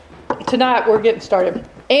tonight we're getting started.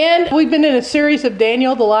 And we've been in a series of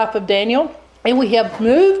Daniel, the life of Daniel. And we have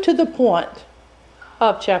moved to the point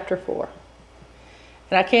of chapter 4.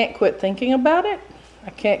 And I can't quit thinking about it. I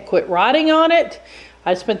can't quit writing on it.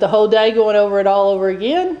 I spent the whole day going over it all over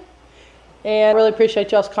again. And I really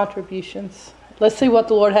appreciate y'all's contributions. Let's see what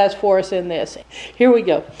the Lord has for us in this. Here we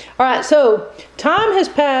go. All right, so time has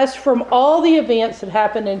passed from all the events that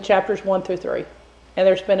happened in chapters 1 through 3. And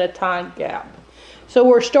there's been a time gap. So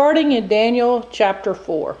we're starting in Daniel chapter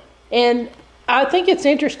 4. And I think it's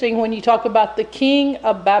interesting when you talk about the king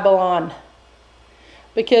of Babylon.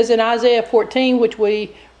 Because in Isaiah 14, which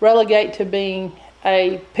we relegate to being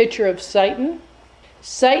a picture of Satan,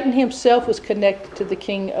 Satan himself was connected to the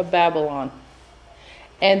king of Babylon.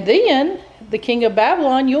 And then the king of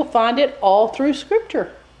Babylon, you'll find it all through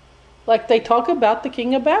Scripture. Like they talk about the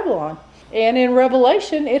king of Babylon. And in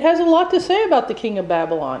Revelation, it has a lot to say about the king of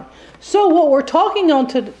Babylon. So what we're talking on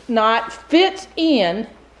tonight fits in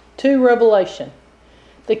to Revelation.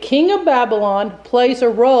 The king of Babylon plays a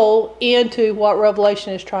role into what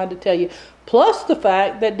Revelation is trying to tell you. Plus the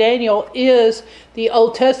fact that Daniel is the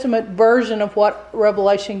Old Testament version of what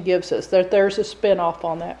Revelation gives us. That there's a spin-off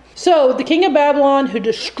on that. So the king of Babylon who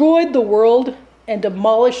destroyed the world and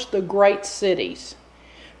demolished the great cities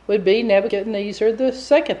would be Nebuchadnezzar II,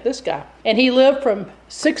 this guy. And he lived from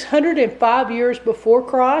 605 years before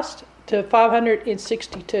Christ to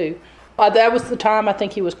 562. That was the time I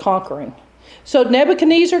think he was conquering. So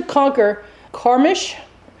Nebuchadnezzar conquered Carchemish,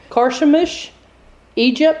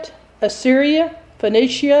 Egypt, Assyria,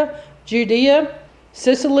 Phoenicia, Judea,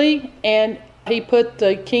 Sicily, and he put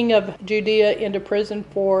the king of Judea into prison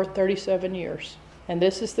for 37 years. And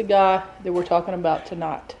this is the guy that we're talking about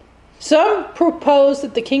tonight. Some propose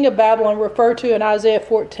that the king of Babylon referred to in Isaiah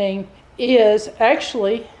 14 is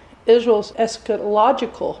actually Israel's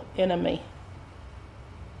eschatological enemy.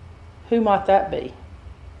 Who might that be?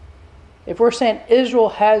 If we're saying Israel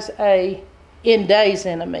has a end days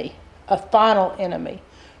enemy, a final enemy,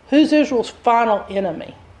 who's Israel's final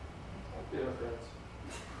enemy? The Antichrist.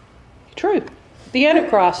 True. The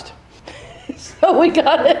Antichrist. So we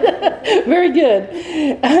got it. Very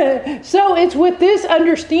good. So it's with this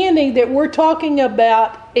understanding that we're talking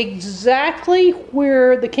about exactly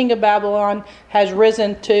where the king of Babylon has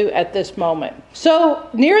risen to at this moment. So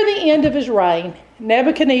near the end of his reign,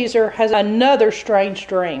 Nebuchadnezzar has another strange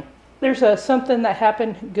dream. There's something that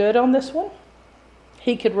happened good on this one.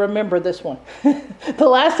 He could remember this one. The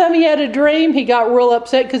last time he had a dream, he got real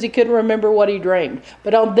upset because he couldn't remember what he dreamed.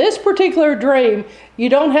 But on this particular dream, you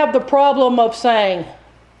don't have the problem of saying,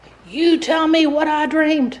 you tell me what I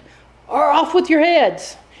dreamed, or off with your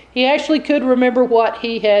heads. He actually could remember what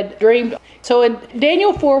he had dreamed. So in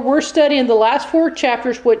Daniel 4, we're studying the last 4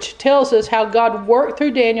 chapters, which tells us how God worked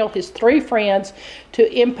through Daniel, his 3 friends,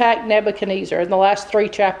 to impact Nebuchadnezzar in the last 3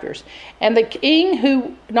 chapters. And the king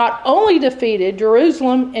who not only defeated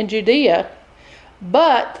Jerusalem and Judea,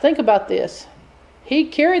 but think about this, he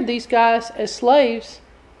carried these guys as slaves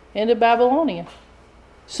into Babylonia.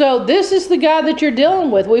 So this is the guy that you're dealing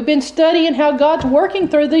with. We've been studying how God's working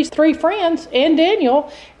through these 3 friends and Daniel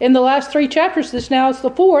in the last 3 chapters. This now is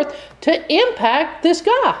the 4th to impact this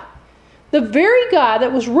guy. The very guy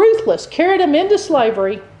that was ruthless, carried them into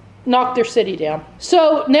slavery, knocked their city down.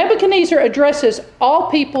 So Nebuchadnezzar addresses all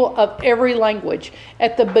people of every language.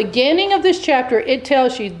 At the beginning of this chapter, it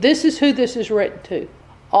tells you this is who this is written to.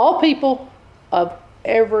 All people of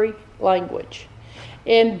every language.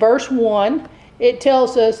 In verse 1, it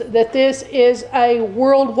tells us that this is a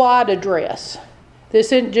worldwide address.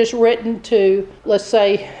 This isn't just written to, let's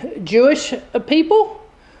say, Jewish people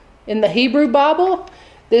in the Hebrew Bible.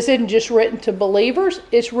 This isn't just written to believers.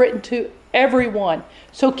 It's written to everyone.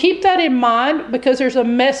 So keep that in mind because there's a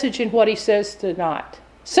message in what he says tonight.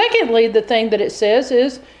 Secondly, the thing that it says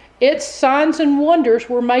is, its signs and wonders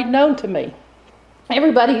were made known to me.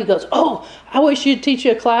 Everybody who goes, oh, I wish you'd teach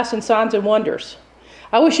you a class in signs and wonders.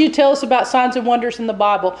 I wish you'd tell us about signs and wonders in the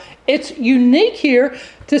Bible. It's unique here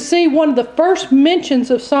to see one of the first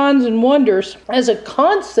mentions of signs and wonders as a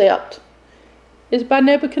concept is by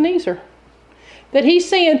Nebuchadnezzar. That he's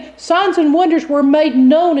saying signs and wonders were made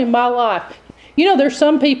known in my life. You know, there's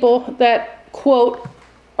some people that, quote,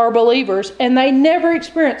 are believers and they never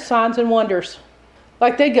experience signs and wonders.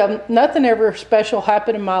 Like they go, nothing ever special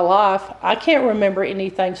happened in my life. I can't remember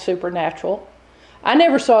anything supernatural. I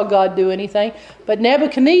never saw God do anything. But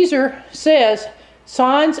Nebuchadnezzar says,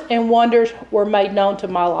 signs and wonders were made known to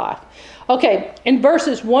my life. Okay, in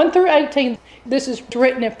verses 1 through 18, this is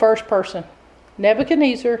written in first person.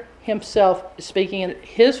 Nebuchadnezzar himself is speaking in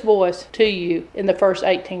his voice to you in the first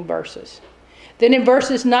 18 verses. Then in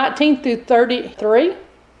verses 19 through 33,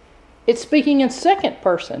 It's speaking in second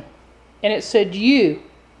person. And it said you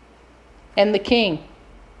and the king.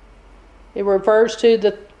 It refers to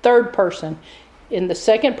the third person. In the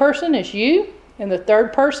second person is you. In the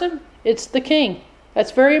third person, it's the king.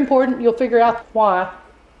 That's very important. You'll figure out why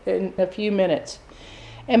in a few minutes.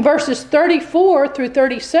 And verses 34 through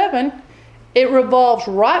 37, it revolves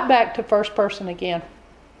right back to first person again.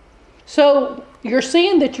 So you're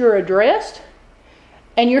seeing that you're addressed,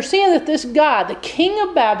 and you're seeing that this guy, the king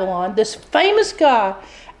of Babylon, this famous guy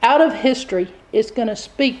out of history, is going to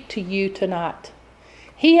speak to you tonight.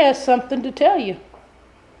 He has something to tell you.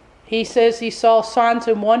 He says he saw signs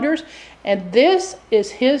and wonders, and this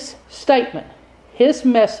is his statement, his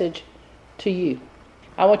message to you.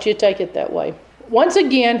 I want you to take it that way. Once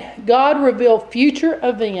again, God revealed future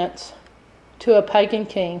events to a pagan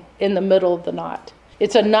king in the middle of the night.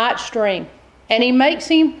 It's a night's dream, and he makes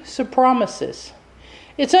him some promises.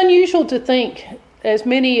 It's unusual to think, as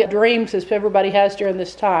many dreams as everybody has during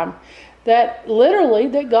this time, that literally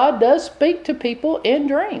that God does speak to people in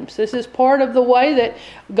dreams. This is part of the way that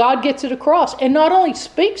God gets it across, and not only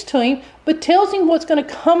speaks to him, but tells him what's going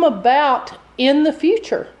to come about in the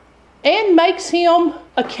future, and makes him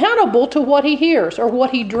accountable to what he hears or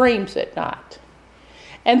what he dreams at night.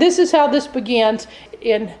 And this is how this begins.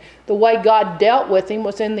 In the way God dealt with him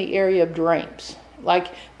was in the area of dreams. Like,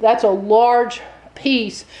 that's a large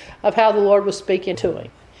piece of how the Lord was speaking to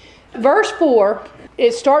him. Verse 4,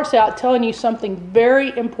 it starts out telling you something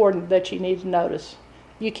very important that you need to notice.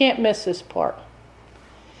 You can't miss this part.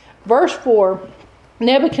 Verse 4,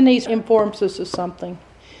 Nebuchadnezzar informs us of something.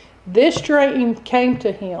 This dream came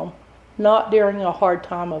to him not during a hard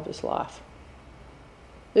time of his life.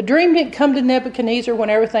 The dream didn't come to Nebuchadnezzar when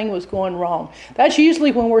everything was going wrong. That's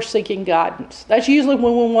usually when we're seeking guidance. That's usually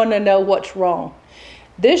when we want to know what's wrong.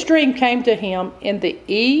 This dream came to him in the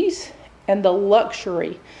ease and the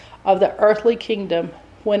luxury of the earthly kingdom,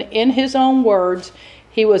 when in his own words,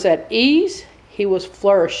 he was at ease, he was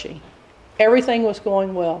flourishing. Everything was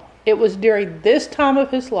going well. It was during this time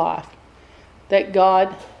of his life that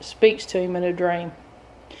God speaks to him in a dream.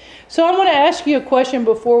 So I'm going to ask you a question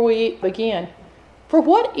before we begin. For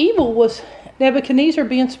what evil was Nebuchadnezzar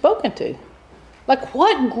being spoken to? Like,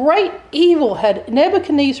 what great evil had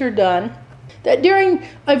Nebuchadnezzar done that during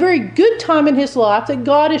a very good time in his life that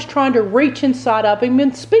God is trying to reach inside of him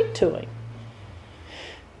and speak to him?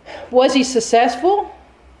 Was he successful?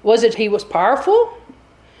 Was it he was powerful?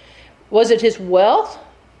 Was it his wealth?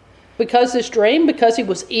 Because this dream, because he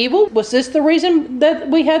was evil? Was this the reason that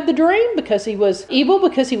we had the dream? Because he was evil?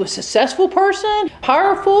 Because he was a successful person?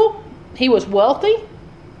 Powerful? He was wealthy?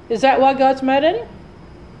 Is that why God's mad at him?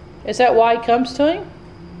 Is that why he comes to him?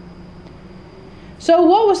 So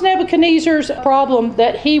what was Nebuchadnezzar's problem?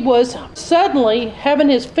 That he was suddenly having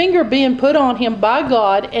his finger being put on him by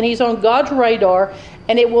God, and he's on God's radar,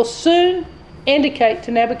 and it will soon indicate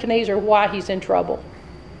to Nebuchadnezzar why he's in trouble.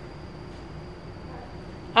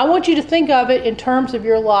 I want you to think of it in terms of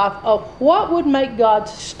your life, of what would make God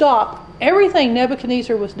stop everything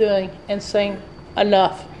Nebuchadnezzar was doing and saying,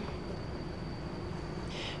 enough.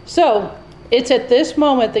 So, it's at this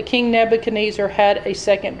moment that King Nebuchadnezzar had a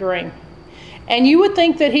second dream. And you would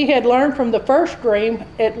think that he had learned from the first dream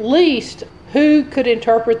at least who could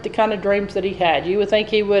interpret the kind of dreams that he had. You would think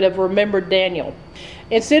he would have remembered Daniel.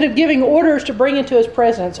 Instead of giving orders to bring into his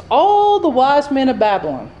presence all the wise men of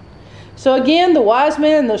Babylon. So again, the wise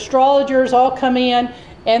men and the astrologers all come in,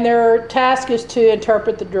 and their task is to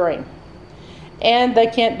interpret the dream. And they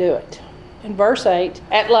can't do it. In verse 8,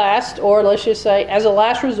 at last, or let's just say as a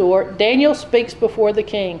last resort, Daniel speaks before the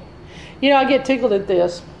king. You know, I get tickled at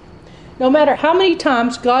this. No matter how many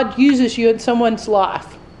times God uses you in someone's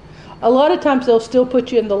life, a lot of times they'll still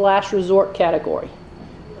put you in the last resort category.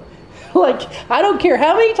 Like, I don't care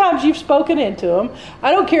how many times you've spoken into them. I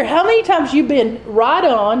don't care how many times you've been right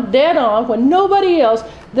on, dead on, when nobody else,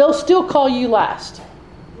 they'll still call you last.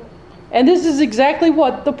 And this is exactly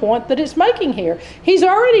what the point that it's making here. He's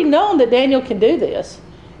already known that Daniel can do this.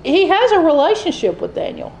 He has a relationship with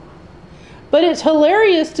Daniel. But it's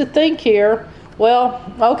hilarious to think here,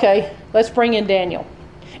 well, okay, let's bring in Daniel.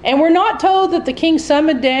 And we're not told that the king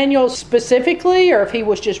summoned Daniel specifically, or if he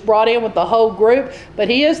was just brought in with the whole group, but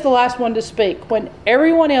he is the last one to speak. When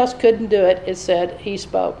everyone else couldn't do it, it said he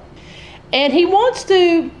spoke. And he wants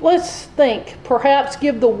to, let's think, perhaps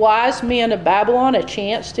give the wise men of Babylon a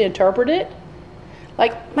chance to interpret it.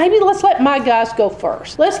 Like, maybe let's let my guys go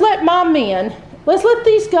first. Let's let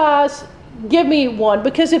these guys give me one,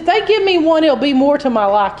 because if they give me one, it'll be more to my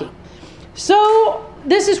liking. So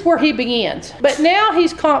this is where he begins. But now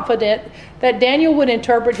he's confident that Daniel would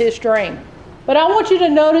interpret his dream. But I want you to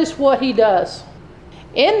notice what he does.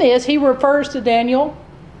 In this, he refers to Daniel,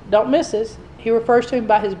 don't miss this, he refers to him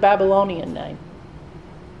by his Babylonian name,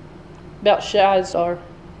 Belshazzar,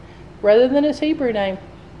 rather than his Hebrew name.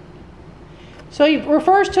 So he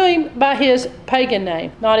refers to him by his pagan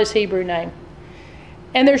name, not his Hebrew name.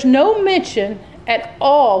 And there's no mention at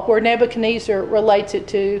all where Nebuchadnezzar relates it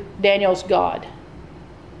to Daniel's God.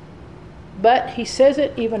 But he says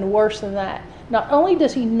it even worse than that. Not only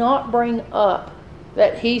does he not bring up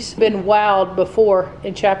that he's been wowed before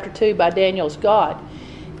in chapter 2 by Daniel's God.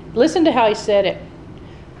 Listen to how he said it.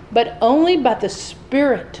 But only by the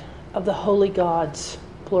spirit of the holy gods,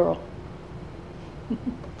 plural.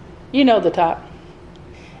 You know the type.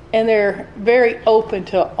 And they're very open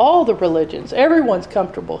to all the religions. Everyone's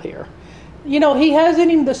comfortable here. You know, he has in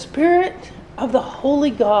him the spirit of the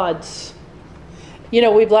holy gods. You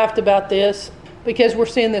know, we've laughed about this because we're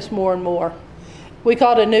seeing this more and more. We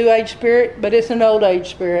call it a new age spirit, but it's an old age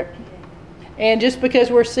spirit. And just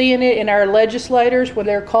because we're seeing it in our legislators when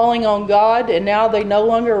they're calling on God, and now they no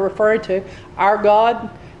longer are referring to our God,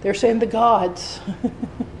 they're saying the gods.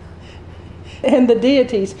 And the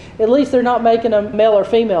deities. At least they're not making a male or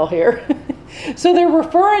female here. So they're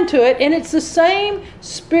referring to it, and it's the same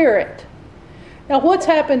spirit. Now, what's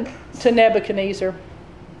happened to Nebuchadnezzar?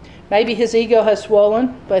 Maybe his ego has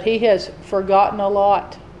swollen, but he has forgotten a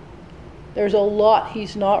lot. There's a lot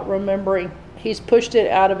he's not remembering. He's pushed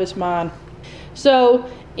it out of his mind. So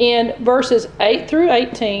in verses 8 through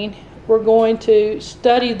 18, we're going to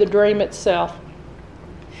study the dream itself.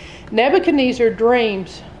 Nebuchadnezzar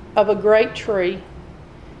dreams of a great tree,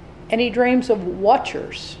 and he dreams of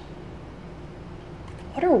watchers.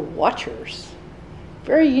 What are watchers?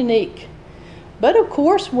 Very unique. But of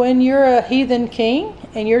course, when you're a heathen king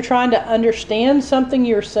and you're trying to understand something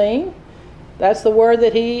you're seeing, that's the word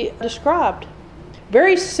that he described.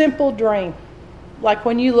 Very simple dream. Like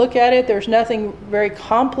when you look at it, there's nothing very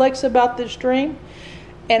complex about this dream.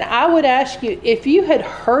 And I would ask you, if you had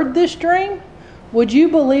heard this dream, would you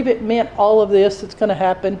believe it meant all of this that's going to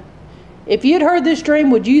happen? If you had heard this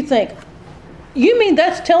dream, would you think, you mean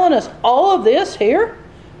that's telling us all of this here?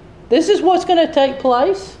 This is what's going to take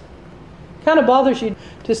place? Kind of bothers you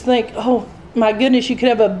to think, oh my goodness, you could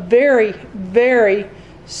have a very, very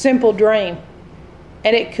simple dream,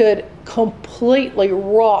 and it could completely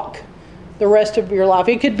rock the rest of your life.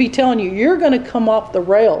 It could be telling you, you're going to come off the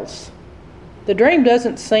rails. The dream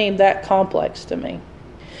doesn't seem that complex to me.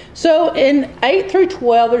 So in 8 through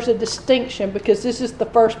 12, there's a distinction because this is the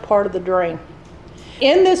first part of the dream.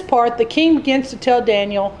 In this part, the king begins to tell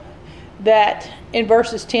Daniel that in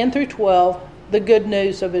verses 10 through 12, the good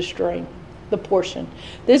news of his dream, the portion.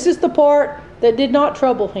 This is the part that did not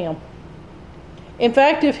trouble him. In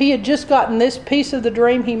fact, if he had just gotten this piece of the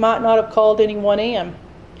dream, he might not have called anyone in.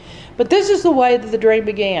 But this is the way that the dream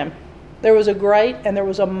began. There was a great and there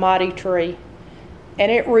was a mighty tree,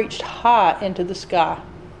 and it reached high into the sky.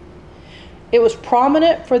 It was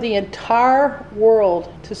prominent for the entire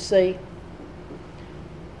world to see.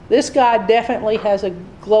 This guy definitely has a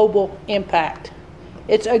global impact.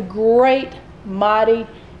 It's a great, mighty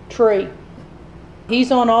tree.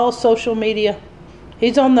 He's on all social media.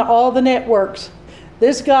 He's on all the networks.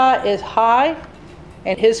 This guy is high,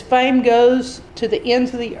 and his fame goes to the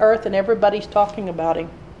ends of the earth, and everybody's talking about him.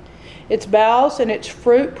 Its boughs and its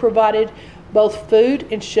fruit provided both food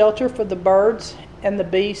and shelter for the birds and the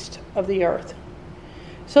beasts of the earth.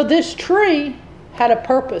 So this tree had a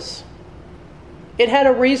purpose. It had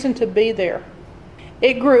a reason to be there.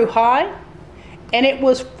 It grew high, and it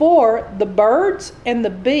was for the birds and the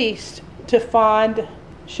beasts to find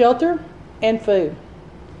shelter and food.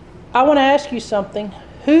 I want to ask you something.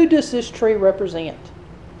 Who does this tree represent?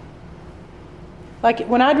 Like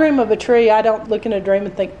when I dream of a tree, I don't look in a dream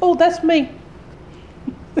and think, oh, that's me.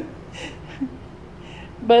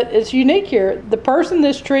 But it's unique here. The person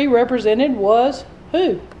this tree represented was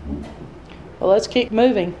who? Well, let's keep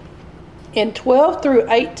moving. In 12 through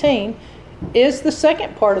 18 is the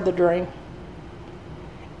second part of the dream.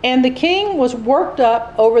 And the king was worked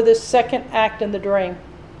up over this second act in the dream.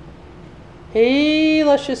 He,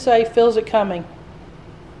 let's just say, feels it coming.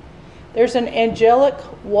 There's an angelic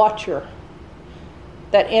watcher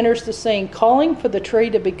that enters the scene, calling for the tree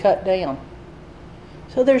to be cut down.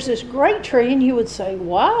 So there's this great tree, and you would say,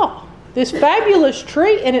 wow, this fabulous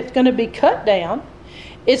tree, and it's going to be cut down.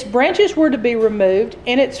 Its branches were to be removed,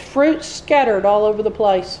 and its fruit scattered all over the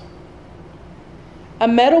place. A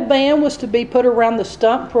metal band was to be put around the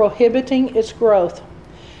stump, prohibiting its growth.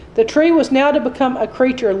 The tree was now to become a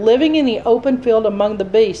creature living in the open field among the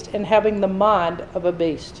beasts and having the mind of a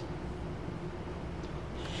beast.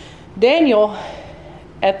 Daniel,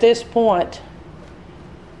 at this point,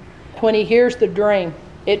 when he hears the dream,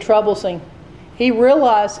 It troubles him. He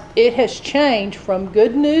realized it has changed from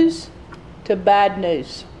good news to bad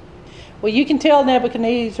news. Well, you can tell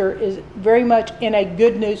Nebuchadnezzar is very much in a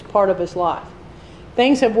good news part of his life.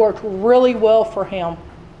 Things have worked really well for him.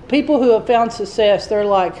 People who have found success, they're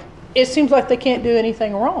like, it seems like they can't do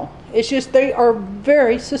anything wrong. It's just they are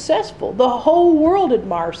very successful. The whole world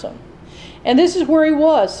admires them. And this is where he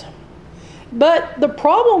was. But the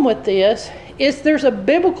problem with this is there's a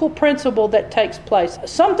biblical principle that takes place.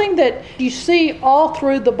 Something that you see all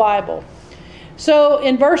through the Bible. So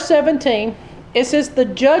in verse 17, it says, the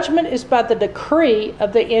judgment is by the decree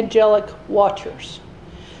of the angelic watchers.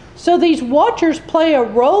 So these watchers play a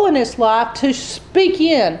role in his life to speak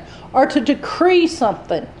in or to decree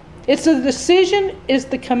something. It's a decision, is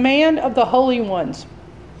the command of the holy ones.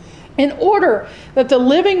 In order that the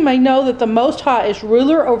living may know that the Most High is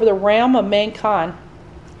ruler over the realm of mankind,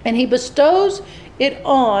 and he bestows it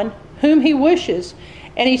on whom he wishes,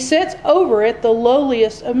 and he sets over it the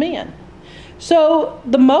lowliest of men. So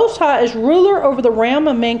the Most High is ruler over the realm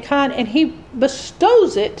of mankind, and he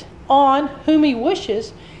bestows it on whom he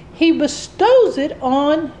wishes. He bestows it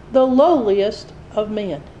on the lowliest of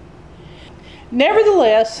men.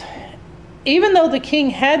 Nevertheless, even though the king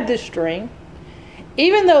had this dream,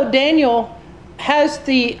 even though Daniel has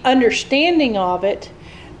the understanding of it,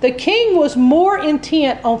 the king was more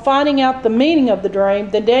intent on finding out the meaning of the dream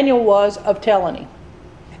than Daniel was of telling him.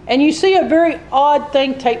 And you see a very odd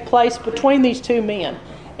thing take place between these two men.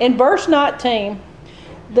 In verse 19,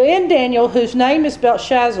 then Daniel, whose name is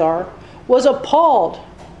Belshazzar, was appalled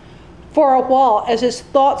for a while as his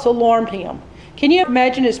thoughts alarmed him. Can you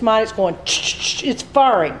imagine his mind is going, it's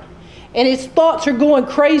firing. And his thoughts are going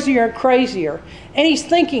crazier and crazier. And he's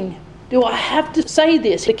thinking, do I have to say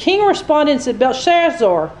this? The king responded and said,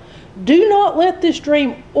 Belshazzar, do not let this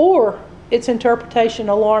dream or its interpretation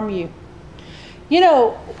alarm you. You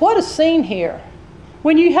know, what a scene here.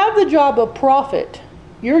 When you have the job of prophet,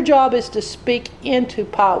 your job is to speak into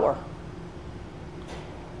power.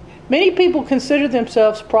 Many people consider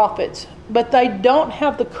themselves prophets, but they don't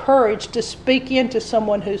have the courage to speak into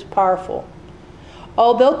someone who's powerful.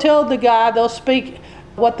 Oh, they'll speak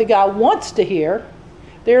what the guy wants to hear.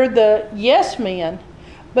 They're the yes men,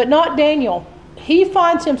 but not Daniel. He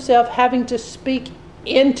finds himself having to speak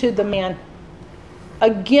into the man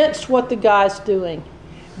against what the guy's doing.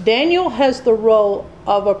 Daniel has the role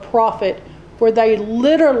of a prophet where they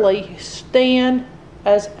literally stand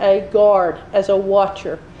as a guard, as a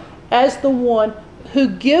watcher, as the one who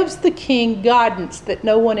gives the king guidance that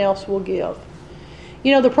no one else will give.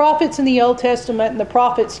 You know, the prophets in the Old Testament and the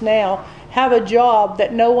prophets now have a job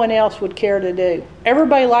that no one else would care to do.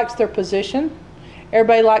 Everybody likes their position.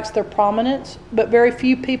 Everybody likes their prominence. But very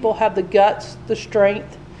few people have the guts, the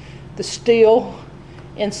strength, the steel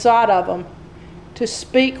inside of them to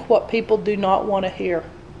speak what people do not want to hear.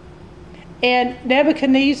 And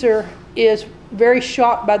Nebuchadnezzar is very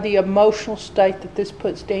shocked by the emotional state that this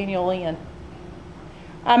puts Daniel in.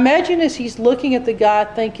 I imagine as he's looking at the guy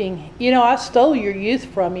thinking, you know, I stole your youth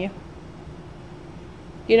from you.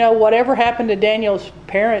 You know, whatever happened to Daniel's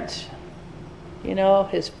parents, you know,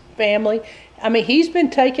 his family. I mean, he's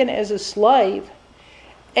been taken as a slave.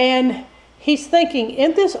 And he's thinking,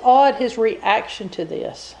 isn't this odd, his reaction to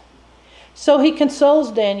this? So he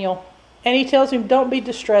consoles Daniel and he tells him, don't be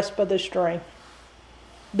distressed by this dream.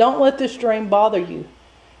 Don't let this dream bother you.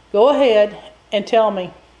 Go ahead and tell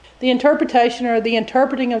me. The interpretation or the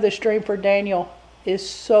interpreting of this dream for Daniel is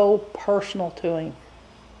so personal to him.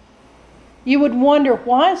 You would wonder,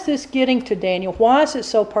 why is this getting to Daniel? Why is it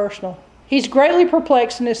so personal? He's greatly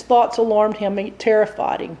perplexed and his thoughts alarmed him and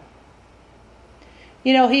terrified him.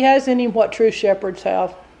 You know, he has in him what true shepherds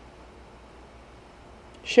have.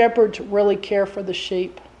 Shepherds really care for the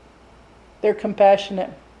sheep. They're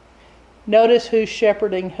compassionate. Notice who's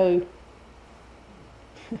shepherding who.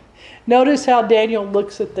 Notice how Daniel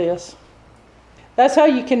looks at this. That's how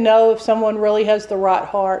you can know if someone really has the right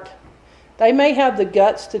heart. They may have the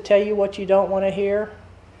guts to tell you what you don't want to hear,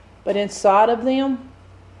 but inside of them,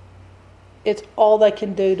 it's all they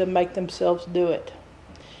can do to make themselves do it.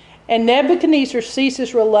 And Nebuchadnezzar sees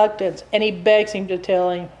his reluctance and he begs him to tell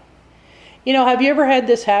him. You know, have you ever had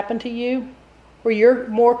this happen to you where you're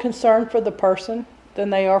more concerned for the person than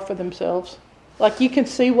they are for themselves? Like you can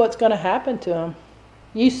see what's going to happen to them.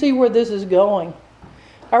 You see where this is going.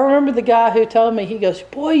 I remember the guy who told me, he goes,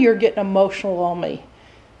 boy, you're getting emotional on me.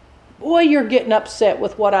 Boy, you're getting upset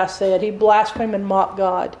with what I said. He blasphemed and mocked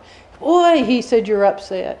God. Boy, he said, you're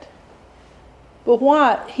upset. But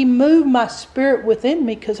why? He moved my spirit within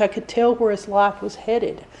me because I could tell where his life was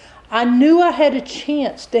headed. I knew I had a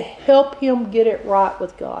chance to help him get it right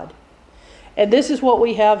with God. And this is what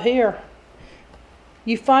we have here.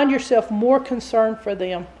 You find yourself more concerned for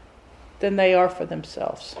them than they are for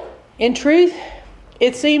themselves. In truth,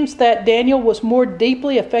 it seems that Daniel was more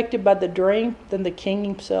deeply affected by the dream than the king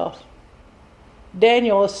himself.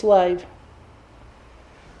 Daniel, a slave,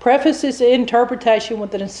 prefaces his interpretation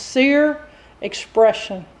with a sincere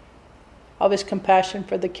expression of his compassion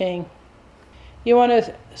for the king. You want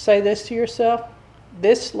to say this to yourself?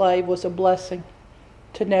 This slave was a blessing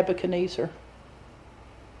to Nebuchadnezzar.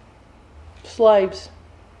 Slaves.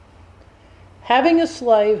 Having a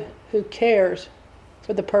slave who cares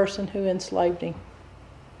for the person who enslaved him.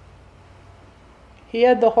 He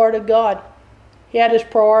had the heart of God. He had his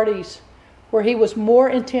priorities, where he was more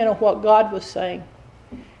intent on what God was saying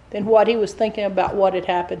than what he was thinking about what had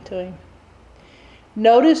happened to him.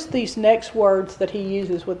 Notice these next words that he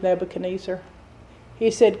uses with Nebuchadnezzar. He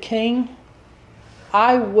said, King,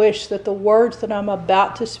 I wish that the words that I'm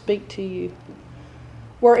about to speak to you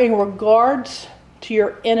were in regards to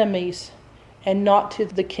your enemies and not to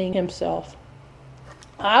the king himself.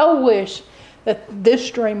 I wish that this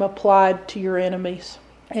dream applied to your enemies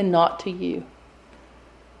and not to you.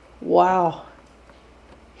 Wow.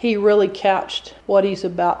 He really couched what he's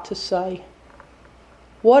about to say.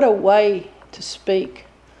 What a way to speak.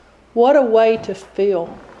 What a way to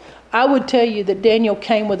feel. I would tell you that Daniel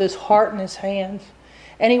came with his heart in his hands,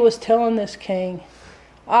 and he was telling this king,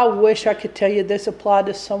 I wish I could tell you this applied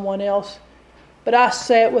to someone else, but I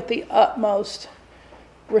say it with the utmost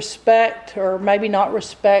respect, or maybe not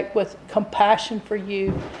respect, with compassion for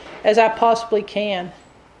you as I possibly can,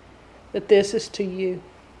 that this is to you.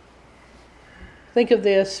 Think of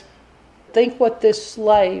this. Think what this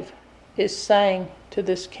slave is saying to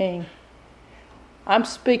this king. I'm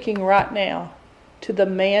speaking right now to the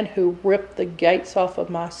man who ripped the gates off of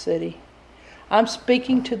my city. I'm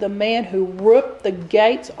speaking to the man who ripped the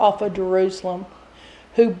gates off of Jerusalem,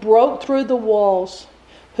 who broke through the walls,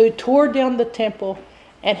 who tore down the temple,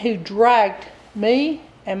 and who dragged me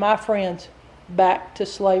and my friends back to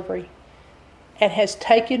slavery, and has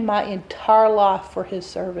taken my entire life for his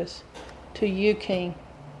service. To you, King,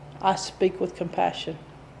 I speak with compassion.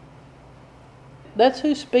 That's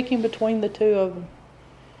who's speaking between the two of them.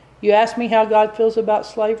 You ask me how God feels about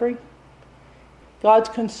slavery? God's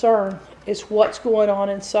concern is what's going on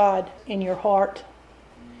inside in your heart.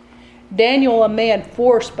 Daniel, a man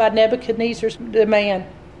forced by Nebuchadnezzar's demand,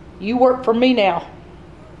 you work for me now.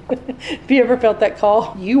 Have you ever felt that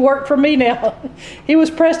call? You work for me now. He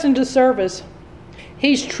was pressed into service.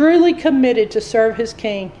 He's truly committed to serve his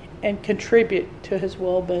king and contribute to his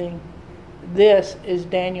well-being. This is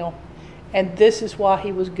Daniel. And this is why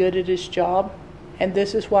he was good at his job. And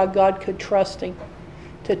this is why God could trust him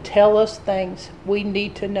to tell us things we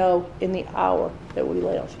need to know in the hour that we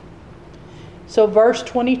live. So verse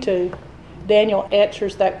 22, Daniel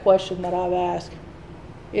answers that question that I've asked.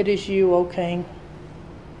 It is you, O king.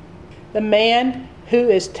 The man who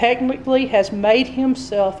is technically has made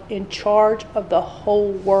himself in charge of the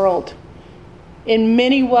whole world. In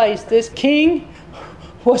many ways, this king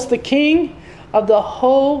was the king of the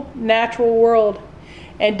whole natural world.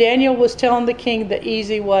 And Daniel was telling the king the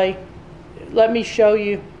easy way. Let me show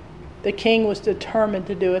you. The king was determined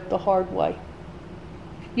to do it the hard way.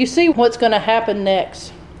 You see what's going to happen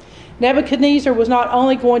next. Nebuchadnezzar was not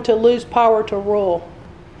only going to lose power to rule,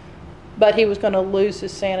 but he was going to lose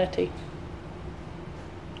his sanity.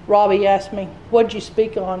 Robbie asked me, what did you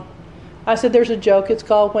speak on? I said, there's a joke. It's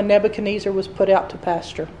called When Nebuchadnezzar Was Put Out to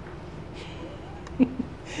Pasture.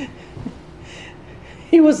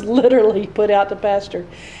 He was literally put out to pasture.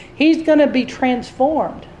 He's going to be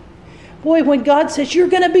transformed. Boy, when God says you're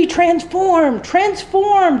going to be transformed.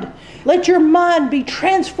 Let your mind be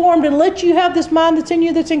transformed and let you have this mind that's in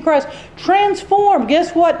you that's in Christ. Transform.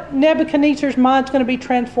 Guess what Nebuchadnezzar's mind's going to be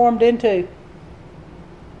transformed into?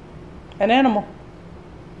 An animal.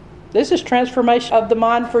 This is transformation of the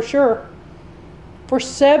mind for sure. For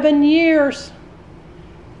 7 years.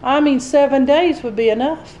 7 days would be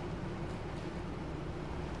enough.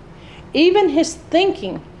 Even his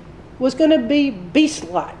thinking was going to be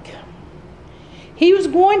beast-like. He was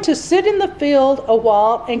going to sit in the field a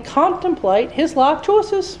while and contemplate his life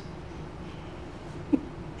choices.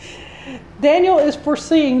 Daniel is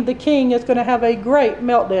foreseeing the king is going to have a great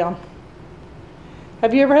meltdown.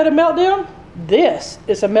 Have you ever had a meltdown? This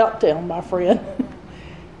is a meltdown, my friend.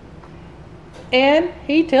 And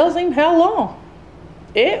he tells him how long.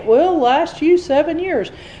 It will last you 7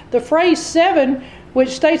 years. The phrase 7, which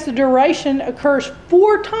states the duration, occurs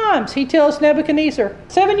 4 times. He tells Nebuchadnezzar,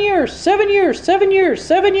 7 years, 7 years, 7 years,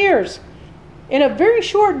 7 years. In a very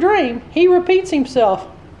short dream, he repeats himself.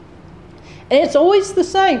 And it's always the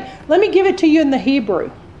same. Let me give it to you in the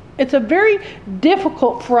Hebrew. It's a very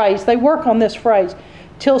difficult phrase. They work on this phrase.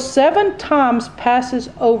 Till 7 times passes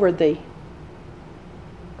over thee.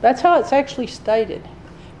 That's how it's actually stated.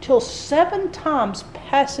 Till 7 times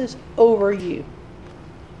passes over you.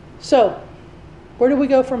 So, where do we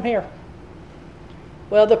go from here?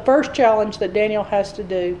 Well, the first challenge that Daniel has to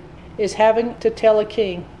do is having to tell a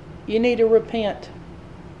king, you need to repent.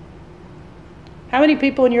 How many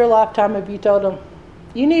people in your lifetime have you told them,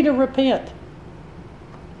 you need to repent?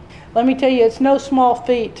 Let me tell you, it's no small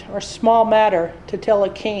feat or small matter to tell a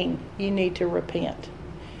king you need to repent.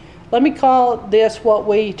 Let me call this what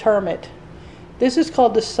we term it. This is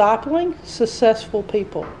called discipling successful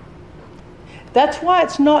people. That's why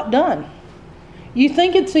it's not done. You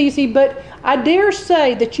think it's easy, but I dare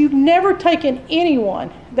say that you've never taken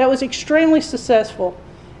anyone that was extremely successful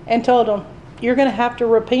and told them, you're going to have to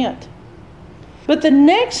repent. But the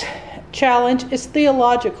next challenge is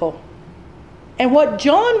theological. And what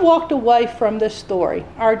John walked away from this story,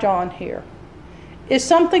 our John here, is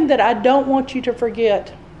something that I don't want you to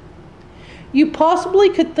forget. You possibly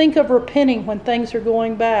could think of repenting when things are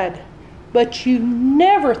going bad, but you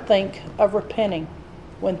never think of repenting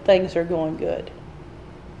when things are going good.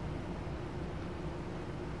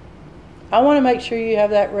 I want to make sure you have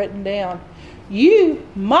that written down. You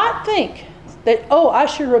might think that, I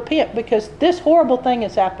should repent because this horrible thing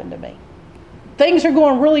has happened to me. Things are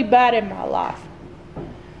going really bad in my life.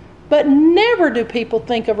 But never do people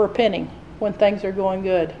think of repenting when things are going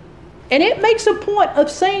good. And it makes a point of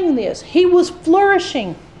saying this. He was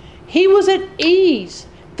flourishing. He was at ease.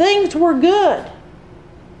 Things were good.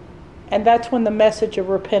 And that's when the message of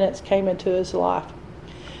repentance came into his life.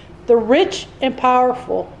 The rich and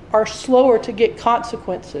powerful are slower to get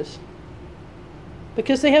consequences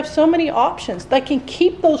because they have so many options. They can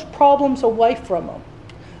keep those problems away from them.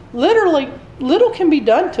 Literally, little can be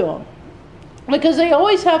done to them because they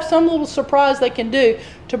always have some little surprise they can do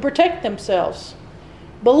to protect themselves.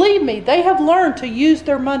 Believe me, they have learned to use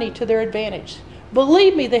their money to their advantage.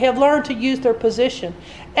 Believe me, they have learned to use their position.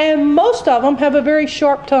 And most of them have a very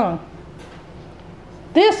sharp tongue.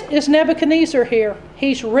 This is Nebuchadnezzar here.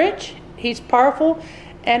 He's rich, he's powerful,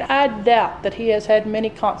 and I doubt that he has had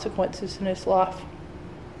many consequences in his life.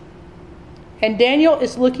 And Daniel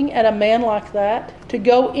is looking at a man like that to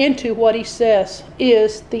go into what he says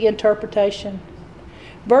is the interpretation.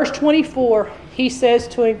 Verse 24, he says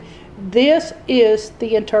to him, this is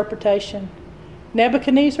the interpretation.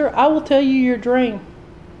 Nebuchadnezzar, I will tell you your dream.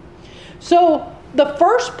 So the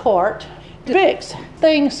first part depicts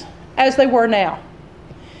things as they were now.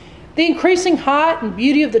 The increasing height and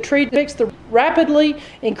beauty of the tree depicts the rapidly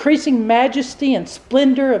increasing majesty and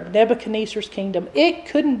splendor of Nebuchadnezzar's kingdom. It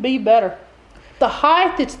couldn't be better. The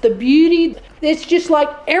height, it's the beauty, it's just like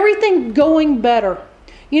everything going better.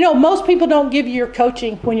 You know, most people don't give you your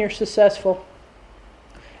coaching when you're successful.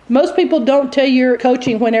 Most people don't tell you your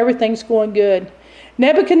coaching when everything's going good.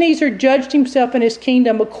 Nebuchadnezzar judged himself and his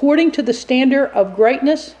kingdom according to the standard of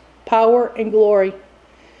greatness, power, and glory.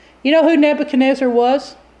 You know who Nebuchadnezzar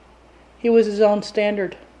was? He was his own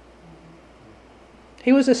standard.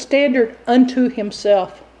 He was a standard unto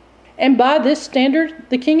himself. And by this standard,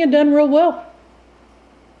 the king had done real well.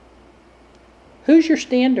 Who's your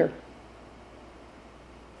standard?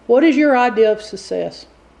 What is your idea of success?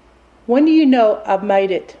 When do you know I've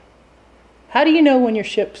made it? How do you know when your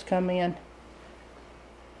ships come in?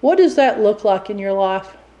 What does that look like in your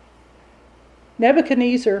life?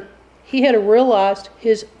 Nebuchadnezzar, he had realized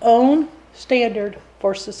his own standard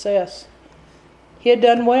for success. He had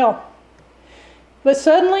done well. But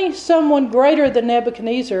suddenly, someone greater than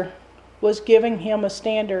Nebuchadnezzar was giving him a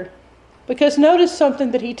standard. Because notice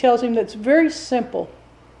something that he tells him that's very simple.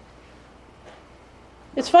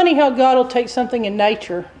 It's funny how God will take something in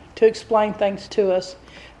nature to explain things to us.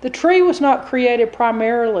 The tree was not created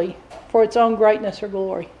primarily for its own greatness or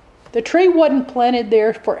glory. The tree wasn't planted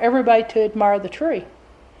there for everybody to admire the tree.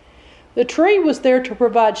 The tree was there to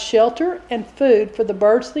provide shelter and food for the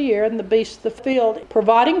birds of the air and the beasts of the field,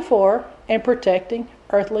 providing for and protecting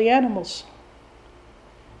earthly animals.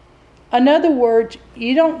 In other words,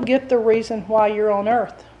 you don't get the reason why you're on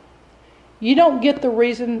earth. You don't get the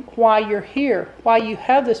reason why you're here, why you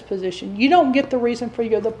have this position. You don't get the reason for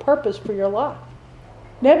the purpose for your life.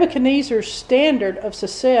 Nebuchadnezzar's standard of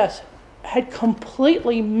success had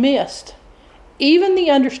completely missed even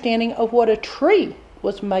the understanding of what a tree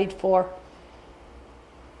was made for.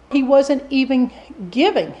 He wasn't even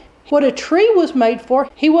giving what a tree was made for.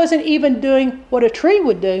 He wasn't even doing what a tree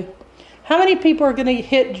would do. How many people are going to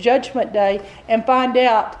hit Judgment Day and find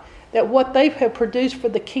out that what they have produced for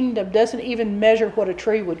the kingdom doesn't even measure what a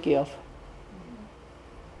tree would give?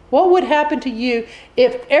 What would happen to you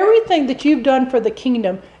if everything that you've done for the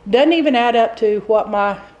kingdom doesn't even add up to what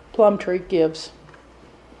my plum tree gives?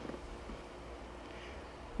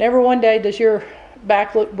 Never one day does your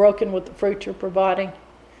back look broken with the fruit you're providing.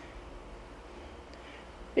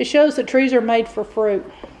 It shows that trees are made for fruit.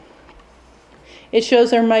 It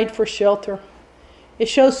shows they're made for shelter. It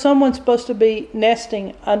shows someone's supposed to be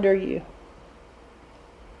nesting under you.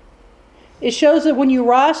 It shows that when you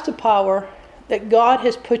rise to power, that God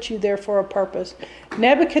has put you there for a purpose.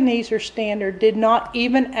 Nebuchadnezzar's standard did not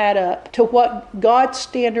even add up to what God's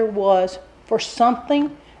standard was for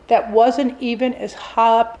something that wasn't even as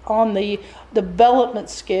high up on the development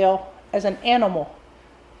scale as an animal.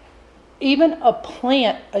 Even a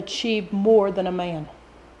plant achieved more than a man.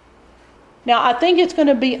 Now, I think it's going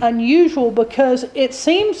to be unusual because it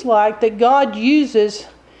seems like that God uses,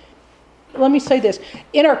 let me say this,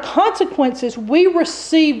 in our consequences, we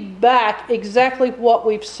receive back exactly what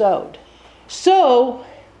we've sowed. So,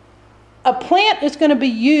 a plant is going to be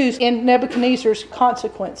used in Nebuchadnezzar's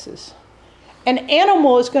consequences. An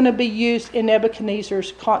animal is going to be used in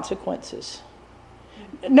Nebuchadnezzar's consequences.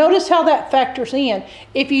 Notice how that factors in.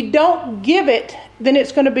 If you don't give it, then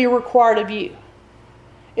it's going to be required of you.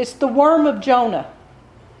 It's the worm of Jonah.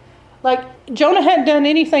 Like, Jonah hadn't done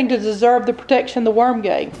anything to deserve the protection the worm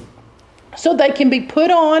gave. So they can be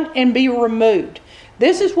put on and be removed.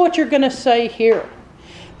 This is what you're going to say here.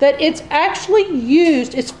 That it's actually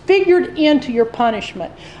used, it's figured into your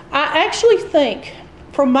punishment. I actually think,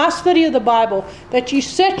 from my study of the Bible, that you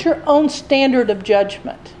set your own standard of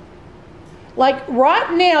judgment. Like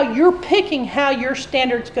right now, you're picking how your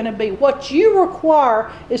standard's going to be. What you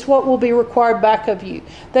require is what will be required back of you.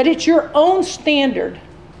 That it's your own standard.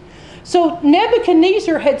 So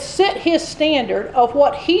Nebuchadnezzar had set his standard of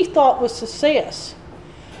what he thought was success.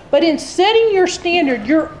 But in setting your standard,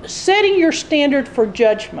 you're setting your standard for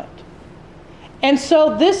judgment. And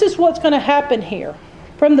so this is what's going to happen here.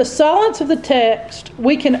 From the silence of the text,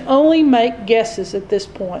 we can only make guesses at this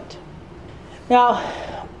point.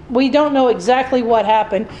 Now, we don't know exactly what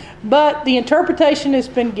happened, but the interpretation has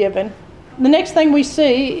been given. The next thing we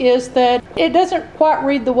see is that it doesn't quite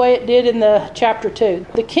read the way it did in the chapter 2.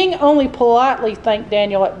 The king only politely thanked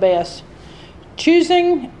Daniel at best,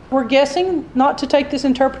 choosing, we're guessing, not to take this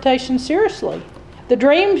interpretation seriously. The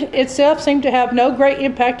dream itself seemed to have no great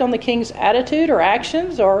impact on the king's attitude or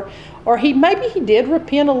actions, or maybe he did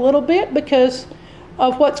repent a little bit because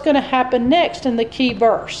of what's going to happen next in the key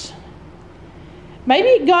verse. Maybe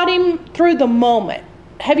it got him through the moment.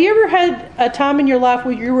 Have you ever had a time in your life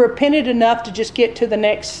where you repented enough to just get to the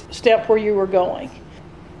next step where you were going?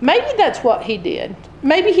 Maybe that's what he did.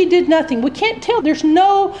 Maybe he did nothing. We can't tell. There's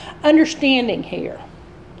no understanding here.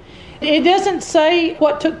 It doesn't say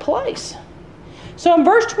what took place. So in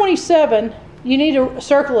verse 27, you need to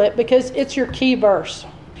circle it because it's your key verse.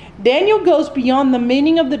 Daniel goes beyond the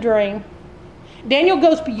meaning of the dream. Daniel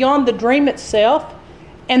goes beyond the dream itself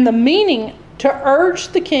and the meaning to urge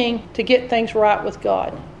the king to get things right with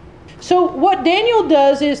God. So what Daniel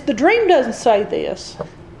does is, the dream doesn't say this.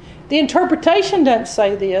 The interpretation doesn't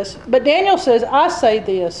say this. But Daniel says, I say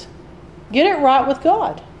this. Get it right with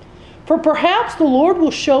God. For perhaps the Lord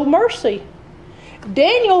will show mercy.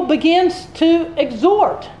 Daniel begins to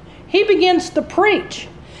exhort. He begins to preach.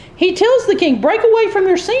 He tells the king, break away from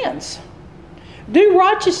your sins. Do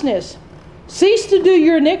righteousness. Cease to do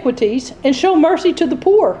your iniquities and show mercy to the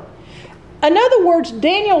poor. In other words,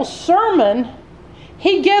 Daniel's sermon,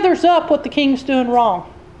 he gathers up what the king's doing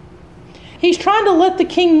wrong. He's trying to let the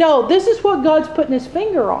king know this is what God's putting his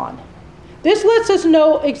finger on. This lets us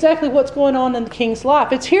know exactly what's going on in the king's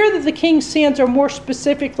life. It's here that the king's sins are more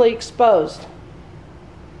specifically exposed.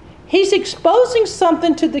 He's exposing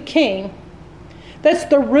something to the king that's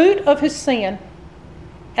the root of his sin,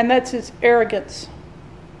 and that's his arrogance,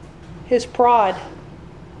 his pride.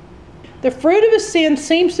 The fruit of his sin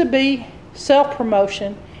seems to be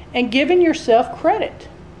self-promotion and giving yourself credit.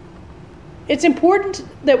 It's important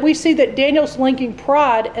that we see that Daniel's linking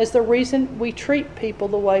pride as the reason we treat people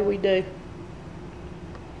the way we do.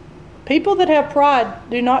 People that have pride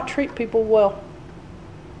do not treat people well.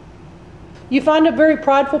 You find a very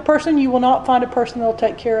prideful person, you will not find a person that will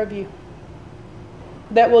take care of you,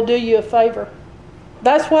 that will do you a favor.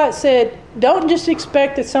 That's why it said, don't just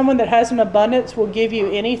expect that someone that has an abundance will give you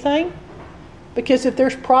anything. Because if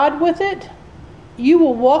there's pride with it, you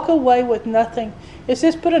will walk away with nothing. It's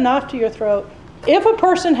just put a knife to your throat. If a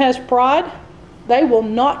person has pride, they will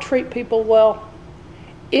not treat people well.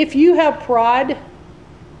 If you have pride,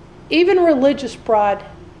 even religious pride,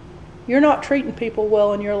 you're not treating people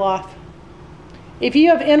well in your life. If you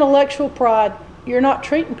have intellectual pride, you're not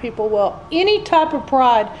treating people well. Any type of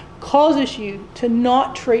pride causes you to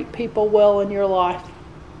not treat people well in your life.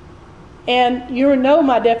 And you know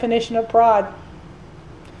my definition of pride.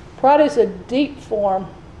 Pride is a deep form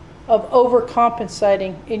of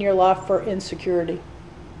overcompensating in your life for insecurity.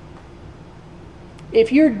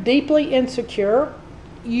 If you're deeply insecure,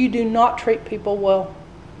 you do not treat people well.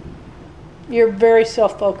 You're very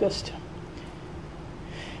self-focused.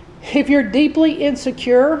 If you're deeply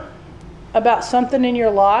insecure about something in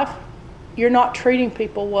your life, you're not treating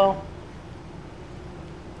people well.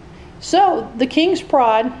 So, the king's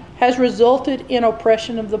pride has resulted in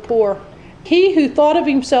oppression of the poor. He who thought of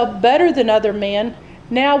himself better than other men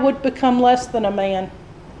now would become less than a man.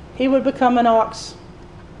 He would become an ox.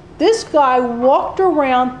 This guy walked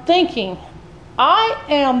around thinking, I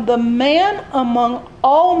am the man among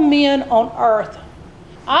all men on earth.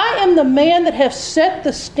 I am the man that has set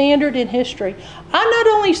the standard in history. I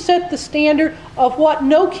not only set the standard of what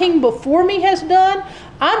no king before me has done,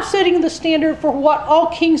 I'm setting the standard for what all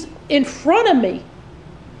kings in front of me,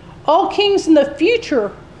 all kings in the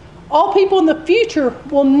future, all people in the future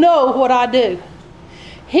will know what I do.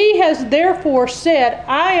 He has therefore said,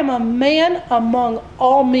 I am a man among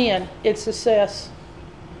all men. It's success.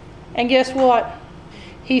 And guess what?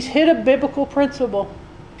 He's hit a biblical principle.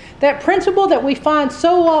 That principle that we find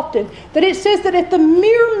so often, that it says that at the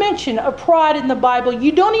mere mention of pride in the Bible,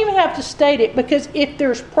 you don't even have to state it, because if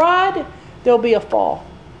there's pride, there'll be a fall.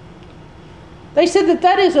 They said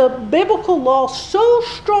that is a biblical law so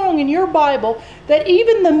strong in your Bible that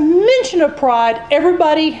even the mention of pride,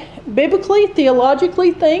 everybody biblically,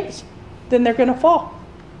 theologically thinks, then they're going to fall.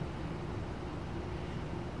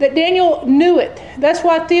 That Daniel knew it. That's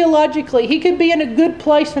why theologically he could be in a good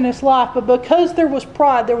place in his life, but because there was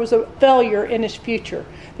pride, there was a failure in his future.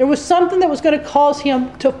 There was something that was going to cause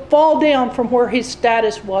him to fall down from where his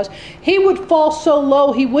status was. He would fall so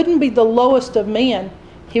low, he wouldn't be the lowest of men.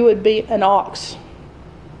 He would be an ox.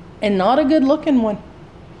 And not a good looking one.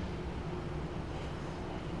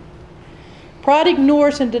 Pride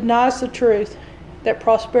ignores and denies the truth that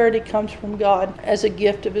prosperity comes from God as a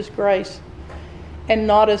gift of His grace and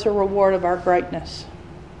not as a reward of our greatness.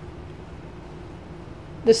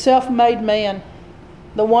 The self-made man,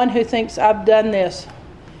 the one who thinks, I've done this.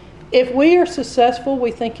 If we are successful,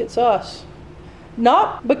 we think it's us.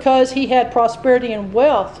 Not because he had prosperity and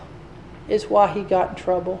wealth is why he got in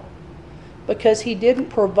trouble. Because he didn't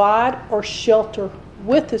provide or shelter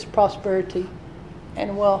with his prosperity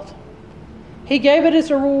and wealth. He gave it as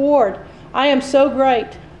a reward. I am so great.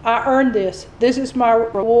 I earned this. This is my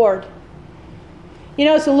reward. You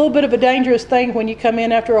know, it's a little bit of a dangerous thing when you come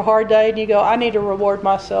in after a hard day and you go, I need to reward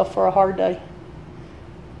myself for a hard day.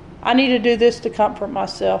 I need to do this to comfort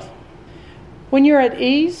myself. When you're at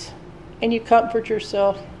ease and you comfort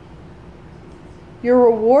yourself, you're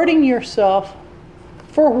rewarding yourself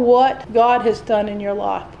for what God has done in your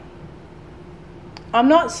life. I'm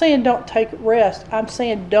not saying don't take rest. I'm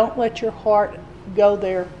saying don't let your heart go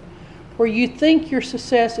there where you think your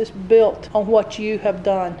success is built on what you have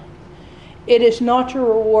done. It is not your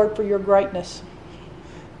reward for your greatness.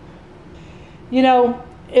 You know,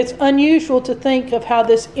 it's unusual to think of how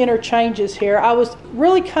this interchanges here. I was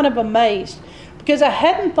really kind of amazed because I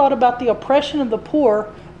hadn't thought about the oppression of the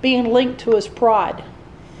poor being linked to his pride.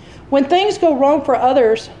 When things go wrong for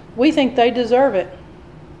others, we think they deserve it.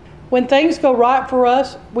 When things go right for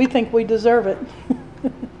us, we think we deserve it.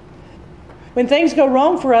 When things go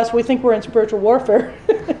wrong for us, we think we're in spiritual warfare.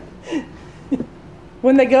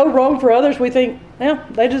 When they go wrong for others, we think, yeah,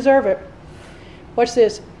 they deserve it. Watch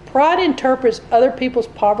this. Pride interprets other people's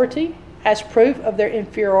poverty as proof of their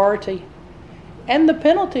inferiority and the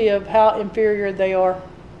penalty of how inferior they are.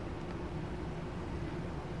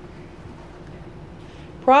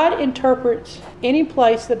 Pride interprets any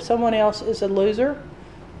place that someone else is a loser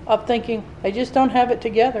of thinking they just don't have it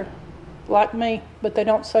together like me, but they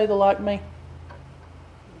don't say the like me.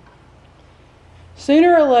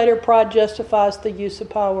 Sooner or later, pride justifies the use of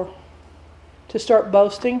power. To start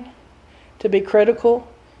boasting, to be critical,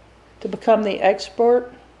 to become the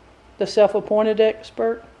expert, the self-appointed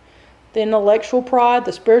expert, the intellectual pride,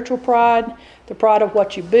 the spiritual pride, the pride of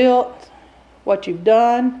what you built, what you've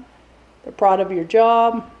done, the pride of your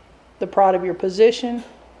job, the pride of your position.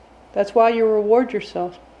 That's why you reward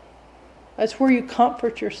yourself. That's where you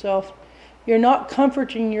comfort yourself. You're not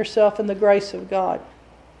comforting yourself in the grace of God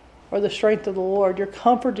or the strength of the Lord. You're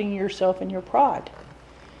comforting yourself in your pride.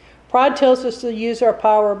 Pride tells us to use our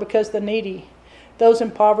power because the needy, those in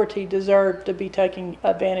poverty, deserve to be taken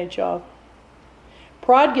advantage of.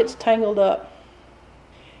 Pride gets tangled up.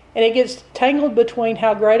 And it gets tangled between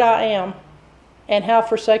how great I am and how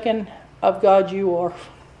forsaken of God you are.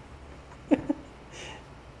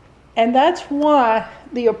 And that's why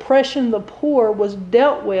the oppression of the poor was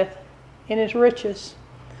dealt with in his riches.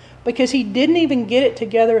 Because he didn't even get it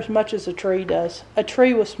together as much as a tree does. A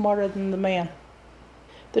tree was smarter than the man.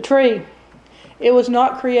 The tree, it was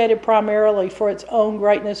not created primarily for its own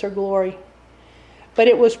greatness or glory, but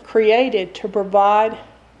it was created to provide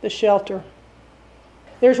the shelter.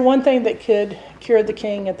 There's one thing that could cure the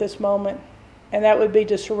king at this moment, and that would be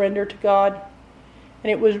to surrender to God.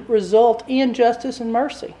 And it would result in justice and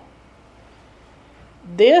mercy.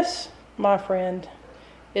 This, my friend,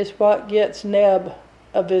 is what gets Neb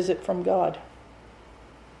a visit from God.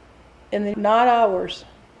 In the night hours,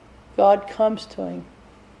 God comes to him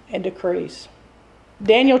and decrees.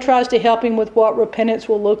 Daniel tries to help him with what repentance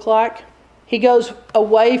will look like. He goes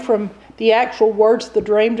away from the actual words of the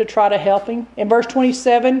dream to try to help him. In verse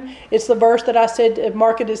 27, it's the verse that I said,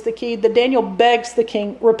 mark it as the key, that Daniel begs the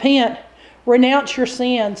king, repent, renounce your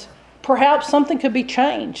sins. Perhaps something could be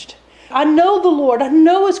changed. I know the Lord. I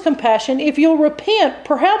know his compassion. If you'll repent,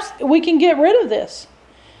 perhaps we can get rid of this.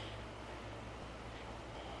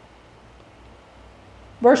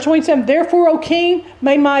 Verse 27, therefore, O king,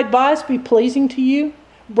 may my advice be pleasing to you.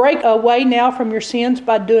 Break away now from your sins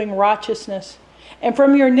by doing righteousness, and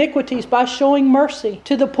from your iniquities by showing mercy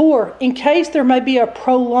to the poor, in case there may be a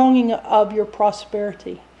prolonging of your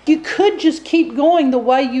prosperity. You could just keep going the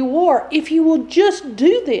way you are if you will just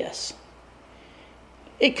do this.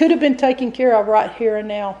 It could have been taken care of right here and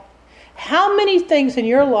now. How many things in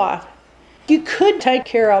your life you could take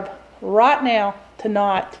care of right now,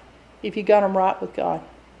 tonight, if you got them right with God?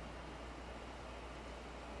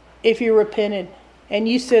 If you repented and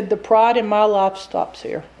you said, the pride in my life stops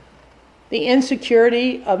here. The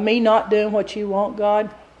insecurity of me not doing what you want,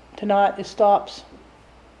 God, tonight, it stops.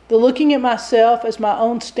 The looking at myself as my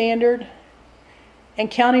own standard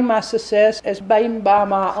and counting my success as being by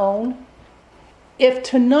my own. If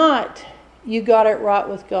tonight you got it right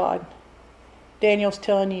with God, Daniel's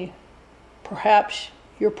telling you, perhaps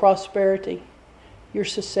your prosperity, your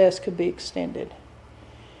success could be extended.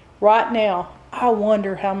 Right now, I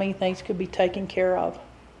wonder how many things could be taken care of.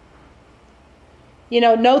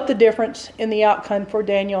 Note the difference in the outcome for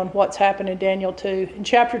Daniel and what's happened in Daniel 2. In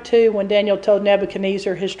chapter 2, when Daniel told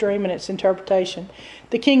Nebuchadnezzar his dream and its interpretation,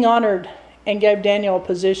 the king honored and gave Daniel a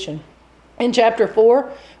position. In chapter 4,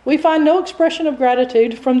 we find no expression of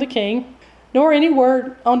gratitude from the king, nor any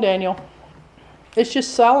word on Daniel. It's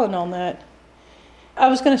just silent on that. I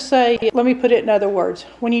was going to say, let me put it in other words.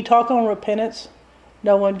 When you talk on repentance,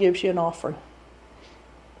 no one gives you an offering.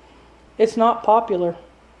 It's not popular.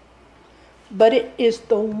 But it is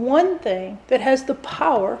the one thing that has the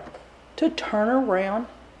power to turn around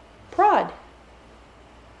pride.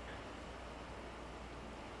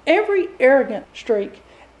 Every arrogant streak,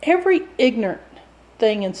 every ignorant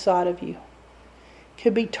thing inside of you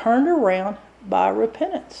could be turned around by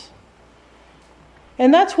repentance.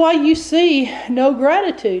 And that's why you see no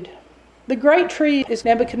gratitude. The great tree is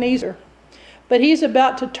Nebuchadnezzar, but he's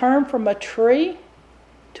about to turn from a tree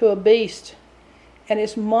to a beast. And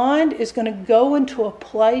his mind is going to go into a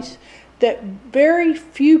place that very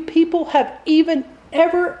few people have even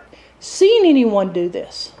ever seen anyone do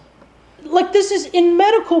this. Like, this is in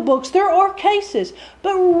medical books. There are cases,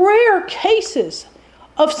 but rare cases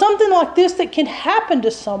of something like this that can happen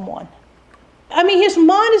to someone. I mean, his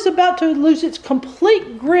mind is about to lose its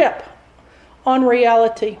complete grip on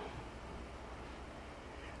reality.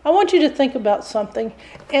 I want you to think about something.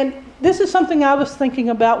 And this is something I was thinking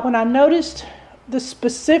about when I noticed the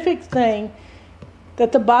specific thing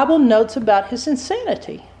that the Bible notes about his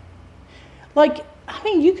insanity.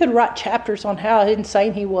 You could write chapters on how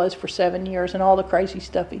insane he was for 7 years and all the crazy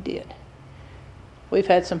stuff he did. We've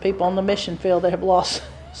had some people on the mission field that have lost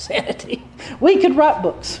sanity. We could write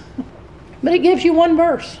books. But it gives you one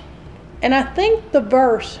verse. And I think the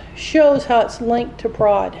verse shows how it's linked to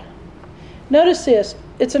pride. Notice this.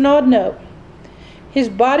 It's an odd note. His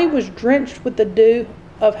body was drenched with the dew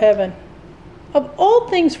of heaven. Of all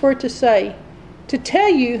things for it to say, to tell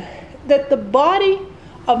you that the body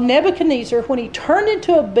of Nebuchadnezzar, when he turned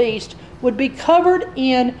into a beast, would be covered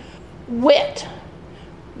in wet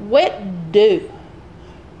dew,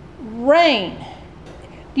 rain.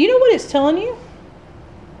 Do you know what it's telling you?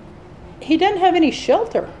 He doesn't have any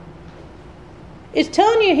shelter. It's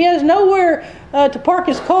telling you he has nowhere to park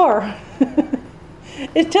his car.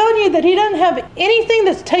 It's telling you that he doesn't have anything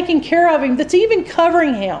that's taking care of him, that's even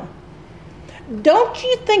covering him. Don't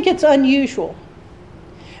you think it's unusual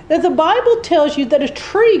that the Bible tells you that a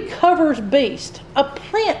tree covers beast, a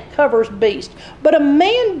plant covers beast, but a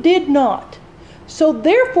man did not? So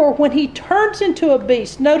therefore, when he turns into a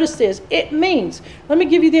beast, notice this, it means, let me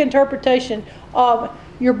give you the interpretation of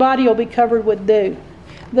your body will be covered with dew.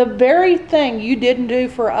 The very thing you didn't do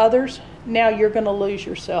for others, now you're going to lose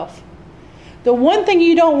yourself. The one thing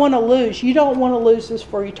you don't want to lose this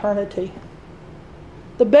for eternity.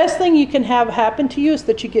 The best thing you can have happen to you is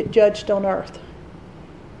that you get judged on earth.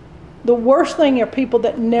 The worst thing are people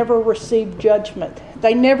that never receive judgment.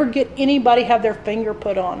 They never get anybody have their finger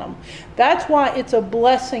put on them. That's why it's a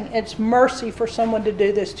blessing, it's mercy for someone to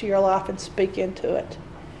do this to your life and speak into it.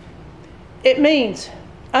 It means,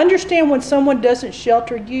 understand when someone doesn't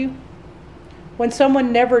shelter you, when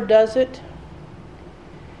someone never does it,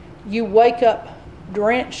 you wake up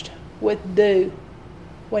drenched with dew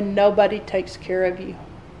when nobody takes care of you.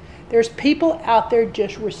 There's people out there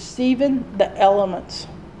just receiving the elements.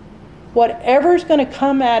 Whatever's going to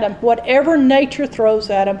come at them, whatever nature throws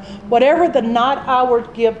at them, whatever the night hours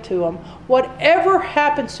give to them, whatever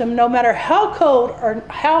happens to them, no matter how cold or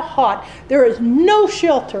how hot, there is no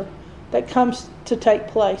shelter that comes to take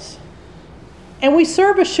place. And we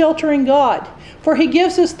serve a sheltering God, for he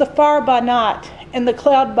gives us the fire by night and the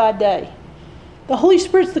cloud by day. The Holy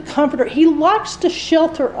Spirit's the comforter. He likes to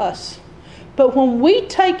shelter us. But when we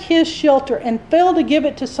take his shelter and fail to give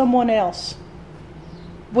it to someone else,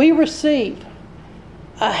 we receive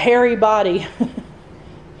a hairy body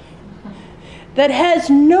that has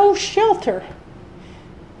no shelter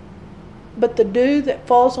but the dew that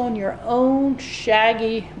falls on your own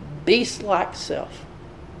shaggy, beast-like self.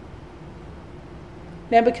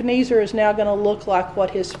 Nebuchadnezzar is now going to look like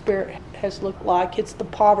what his spirit has looked like. It's the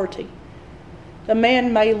poverty. The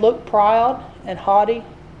man may look proud and haughty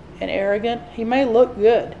and arrogant. He may look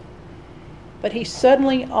good. But he's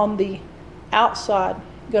suddenly on the outside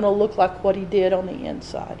going to look like what he did on the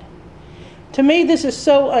inside. To me, this is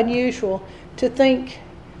so unusual to think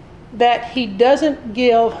that he doesn't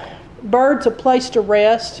give birds a place to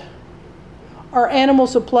rest or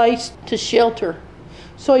animals a place to shelter.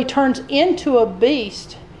 So he turns into a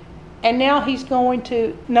beast, and now he's going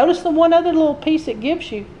to, notice the one other little piece it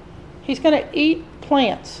gives you, he's going to eat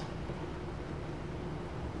plants.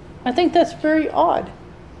 I think that's very odd.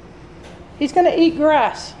 He's going to eat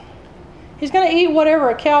grass. He's going to eat whatever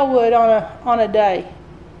a cow would on a day.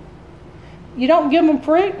 You don't give him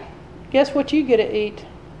fruit, guess what you get to eat?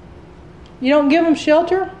 You don't give him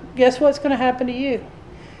shelter, guess what's going to happen to you?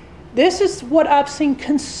 This is what I've seen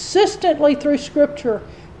consistently through Scripture,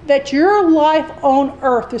 that your life on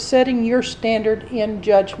earth is setting your standard in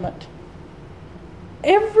judgment.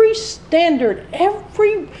 Every standard,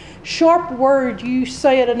 every sharp word you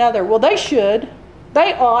say at another, well, they should,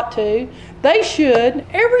 they ought to, they should,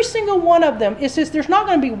 every single one of them, it says there's not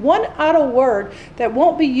going to be one idle word that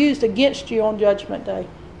won't be used against you on Judgment Day.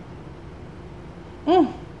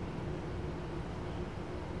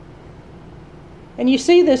 And you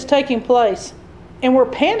see this taking place, and we're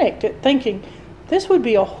panicked at thinking, this would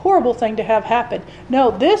be a horrible thing to have happen.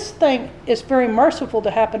 No, this thing is very merciful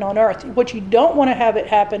to happen on earth. What you don't want to have it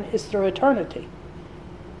happen is through eternity.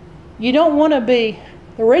 You don't want to be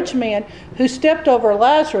the rich man who stepped over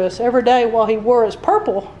Lazarus every day while he wore his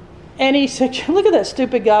purple. And he said, look at that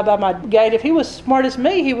stupid guy by my gate. If he was smart as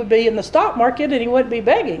me, he would be in the stock market and he wouldn't be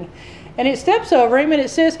begging. And it steps over him and it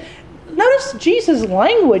says, notice Jesus'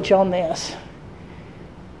 language on this.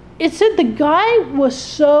 It said the guy was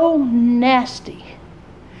so nasty.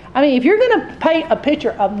 I mean, if you're going to paint a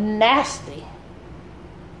picture of nasty,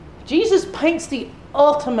 Jesus paints the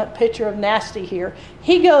ultimate picture of nasty here.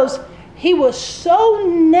 He goes, he was so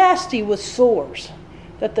nasty with sores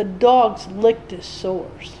that the dogs licked his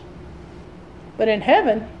sores. But in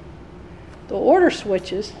heaven, the order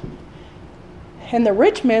switches, and the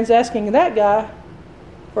rich man's asking that guy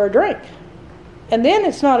for a drink. And then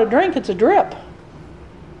it's not a drink, it's a drip.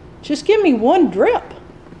 Just give me one drip.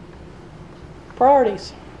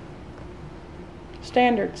 Priorities.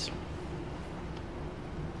 Standards.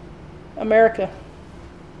 America.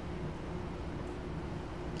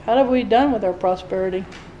 How have we done with our prosperity?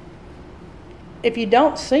 If you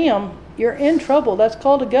don't see them, you're in trouble. That's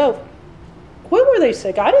called a go. When were they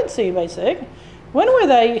sick? I didn't see anybody sick. When were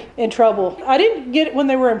they in trouble? I didn't get it when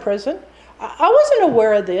they were in prison. I wasn't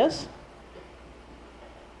aware of this.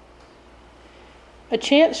 A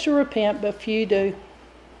chance to repent, but few do.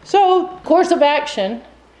 So, course of action,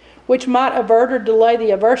 which might avert or delay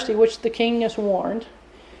the adversity which the king is warned.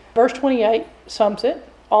 Verse 28 sums it.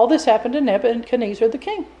 All this happened to Nebuchadnezzar the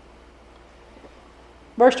king.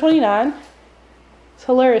 Verse 29, it's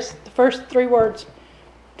hilarious. The first three words,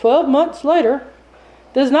 12 months later,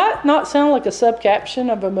 does not sound like a subcaption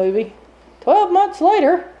of a movie. 12 months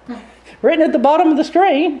later, written at the bottom of the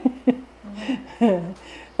screen.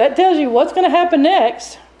 That tells you what's going to happen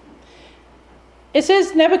next. It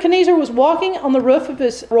says Nebuchadnezzar was walking on the roof of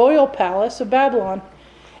his royal palace of Babylon.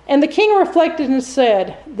 And the king reflected and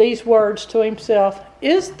said these words to himself,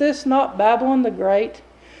 "Is this not Babylon the Great,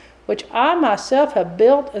 which I myself have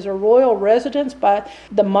built as a royal residence by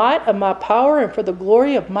the might of my power and for the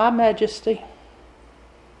glory of my majesty?"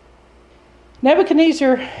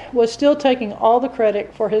 Nebuchadnezzar was still taking all the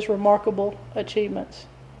credit for his remarkable achievements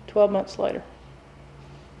 12 months later.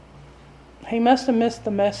 He must have missed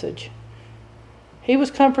the message. He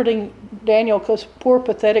was comforting Daniel because poor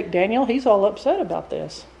pathetic Daniel, he's all upset about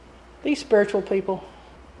this. These spiritual people,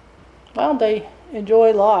 well, they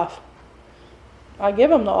enjoy life. I give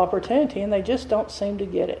them the opportunity and they just don't seem to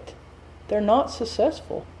get it. They're not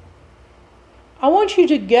successful. I want you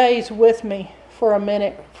to gaze with me for a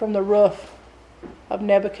minute from the roof of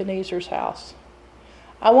Nebuchadnezzar's house.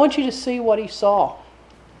 I want you to see what he saw.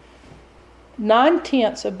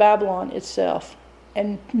 9/10 of Babylon itself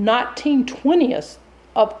and 19/20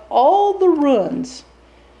 of all the ruins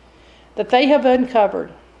that they have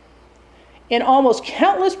uncovered in almost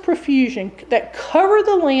countless profusion that cover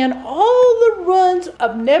the land, all the ruins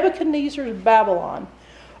of Nebuchadnezzar's Babylon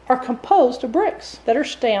are composed of bricks that are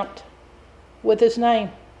stamped with his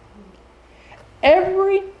name.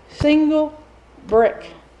 Every single brick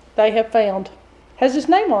they have found has his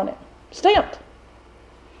name on it, stamped.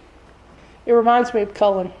 It reminds me of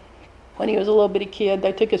Cullen. When he was a little bitty kid,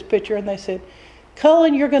 they took his picture and they said,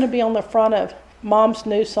 "Cullen, you're going to be on the front of Mom's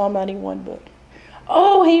new Psalm 91 book."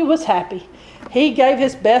 Oh, he was happy. He gave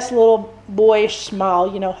his best little boyish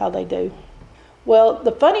smile, you know how they do. Well,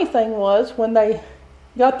 the funny thing was, when they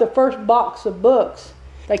got the first box of books,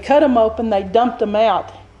 they cut them open, they dumped them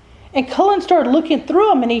out. And Cullen started looking through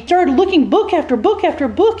them, and he started looking book after book after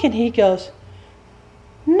book, and he goes,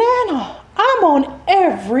 "Nana, I'm on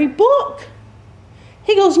every book."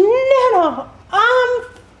 He goes, "Nana, I'm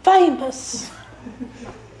famous."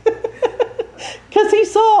 Because he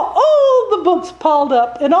saw all the books piled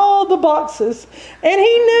up in all the boxes, and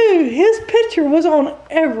he knew his picture was on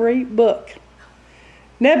every book.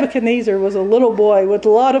 Nebuchadnezzar was a little boy with a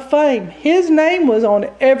lot of fame. His name was on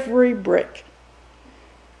every brick.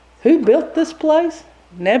 Who built this place?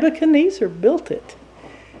 Nebuchadnezzar built it.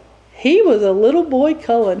 He was a little boy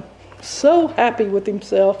Cullen, so happy with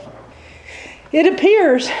himself. It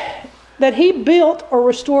appears that he built or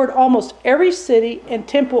restored almost every city and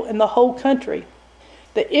temple in the whole country.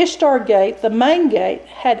 The Ishtar Gate, the main gate,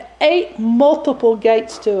 had 8 multiple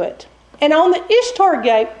gates to it. And on the Ishtar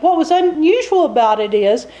Gate, what was unusual about it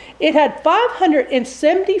is it had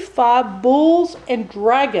 575 bulls and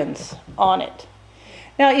dragons on it.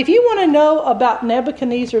 Now, if you want to know about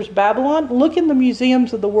Nebuchadnezzar's Babylon, look in the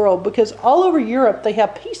museums of the world, because all over Europe they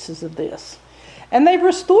have pieces of this. And they've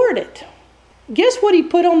restored it. Guess what he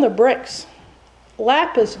put on the bricks?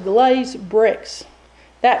 Lapis glazed bricks.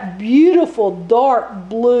 That beautiful dark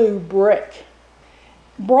blue brick.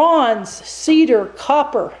 Bronze, cedar,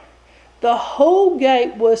 copper. The whole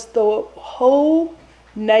gate was the whole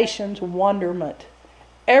nation's wonderment.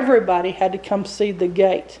 Everybody had to come see the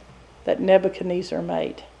gate that Nebuchadnezzar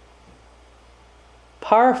made.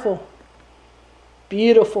 Powerful,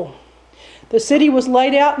 beautiful. The city was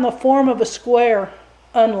laid out in the form of a square,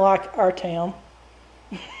 unlike our town.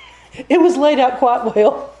 It was laid out quite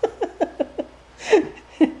well.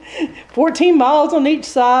 14 miles on each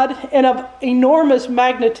side and of enormous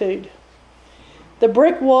magnitude. The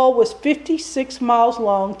brick wall was 56 miles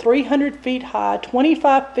long, 300 feet high,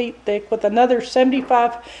 25 feet thick, with another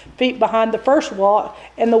 75 feet behind the first wall,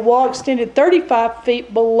 and the wall extended 35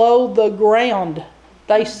 feet below the ground.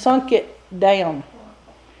 They sunk it down.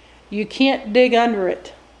 You can't dig under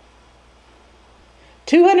it.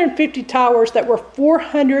 250 towers that were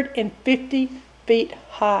 450 feet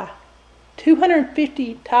high.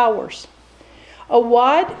 250 towers. A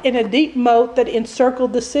wide and a deep moat that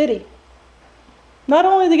encircled the city. Not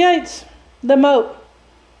only the gates, the moat.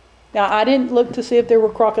 Now, I didn't look to see if there were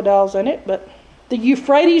crocodiles in it, but the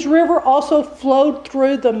Euphrates River also flowed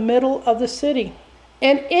through the middle of the city.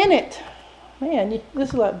 And in it, man, this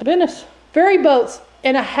is like Venice. Ferry boats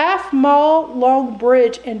and a half-mile long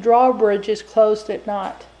bridge and drawbridges closed at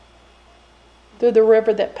night through the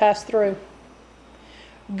river that passed through.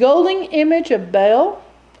 Golden image of Baal.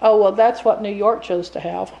 Oh, well, that's what New York chose to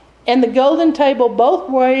have. And the golden table, both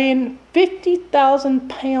weighing 50,000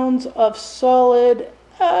 pounds of solid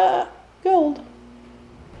gold.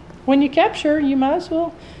 When you capture, you might as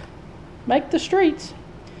well make the streets.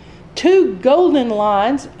 2 golden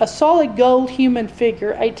lines, a solid gold human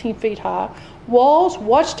figure, 18 feet high, walls,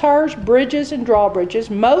 watchtowers, bridges and drawbridges,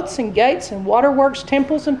 moats and gates and waterworks,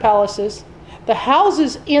 temples and palaces. The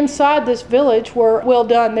houses inside this village were well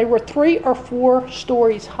done. They were 3 or 4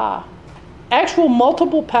 stories high. Actual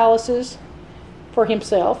multiple palaces for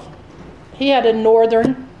himself. He had a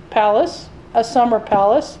northern palace, a summer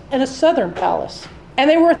palace, and a southern palace. And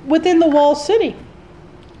they were within the walled city.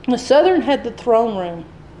 The southern had the throne room.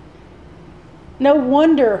 No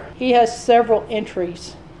wonder he has several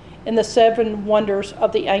entries in the 7 wonders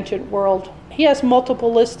of the ancient world. He has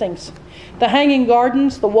multiple listings. The hanging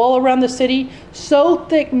gardens, the wall around the city, so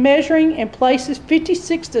thick, measuring in places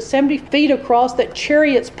 56 to 70 feet across, that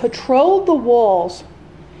chariots patrolled the walls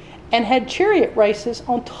and had chariot races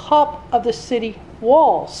on top of the city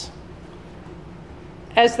walls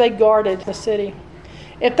as they guarded the city.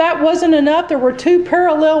 If that wasn't enough, there were 2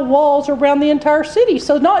 parallel walls around the entire city.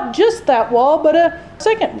 So not just that wall, but a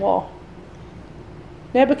second wall.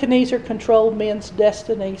 Nebuchadnezzar controlled men's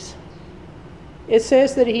destinies. It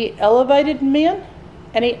says that he elevated men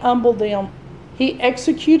and he humbled them. He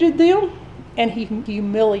executed them and he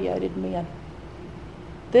humiliated men.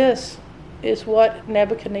 This is what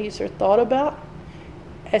Nebuchadnezzar thought about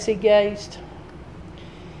as he gazed.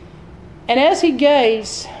 And as he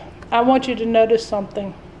gazed, I want you to notice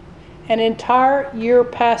something. An entire year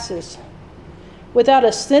passes without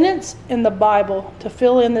a sentence in the Bible to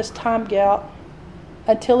fill in this time gap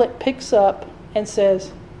until it picks up and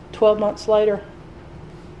says 12 months later.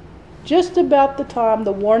 Just about the time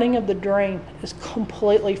the warning of the dream is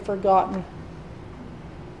completely forgotten.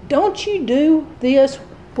 Don't you do this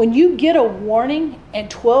when you get a warning and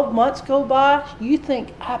 12 months go by, you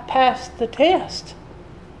think, I passed the test.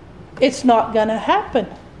 It's not going to happen.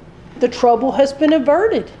 The trouble has been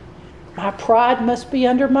averted. My pride must be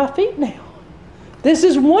under my feet now. This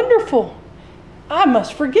is wonderful. I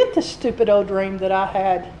must forget this stupid old dream that I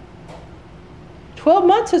had. 12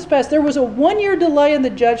 months has passed. There was a 1-year delay in the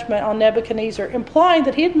judgment on Nebuchadnezzar, implying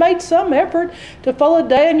that he had made some effort to follow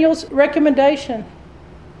Daniel's recommendation.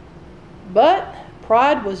 But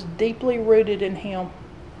pride was deeply rooted in him.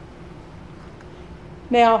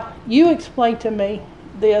 Now, you explain to me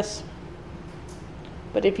this.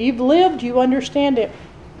 But if you've lived, you understand it.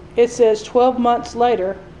 It says 12 months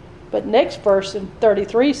later, but next verse in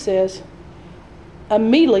 33 says,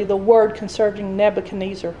 immediately the word concerning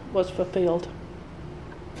Nebuchadnezzar was fulfilled.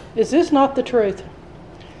 Is this not the truth?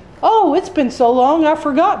 Oh, it's been so long I've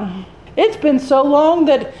forgotten. It's been so long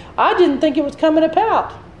that I didn't think it was coming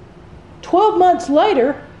about. 12 months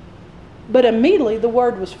later, but immediately the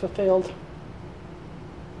word was fulfilled.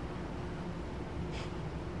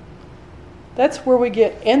 That's where we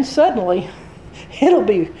get, and suddenly, it'll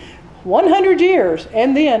be 100 years,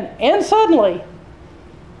 and then, and suddenly.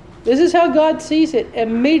 This is how God sees it.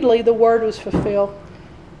 Immediately the word was fulfilled.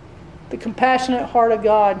 The compassionate heart of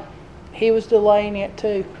God, he was delaying it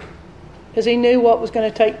too, because he knew what was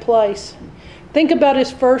going to take place. Think about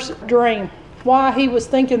his first dream, why he was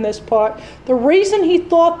thinking this part. The reason he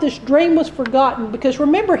thought this dream was forgotten, because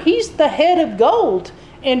remember, he's the head of gold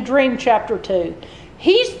in Dream chapter 2.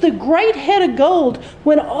 He's the great head of gold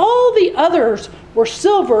when all the others were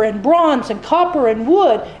silver and bronze and copper and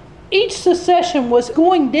wood. Each succession was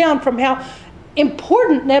going down from how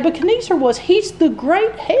important Nebuchadnezzar was. He's the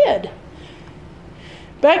great head.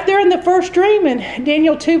 Back there in the first dream in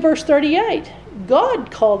Daniel 2 verse 38, God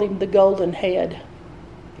called him the golden head,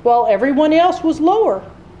 while everyone else was lower.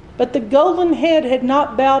 But the golden head had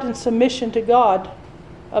not bowed in submission to God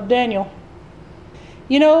of Daniel.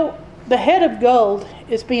 You know, the head of gold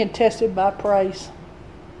is being tested by praise.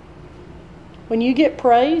 When you get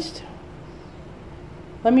praised,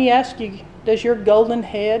 let me ask you, does your golden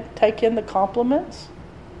head take in the compliments?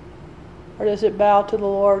 Or does it bow to the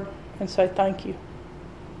Lord and say thank you?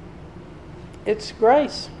 It's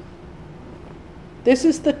grace. This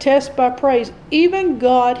is the test by praise. Even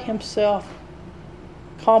God himself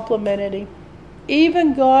complimented him.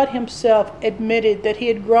 Even God himself admitted that he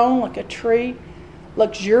had grown like a tree,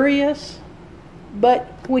 luxurious. But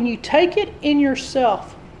when you take it in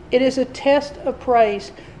yourself, it is a test of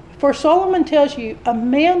praise. For Solomon tells you, a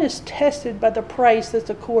man is tested by the praise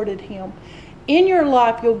that's accorded him. In your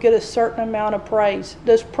life, you'll get a certain amount of praise.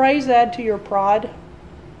 Does praise add to your pride?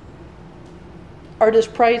 Or does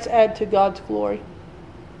praise add to God's glory?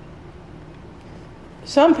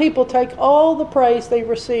 Some people take all the praise they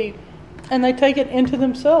receive and they take it into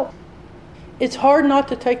themselves. It's hard not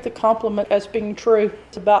to take the compliment as being true.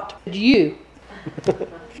 It's about you.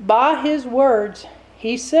 By his words,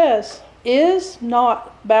 he says, is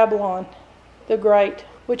not Babylon the great,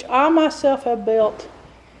 which I myself have built,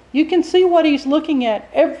 You can see what he's looking at.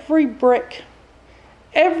 Every brick,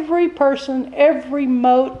 every person, every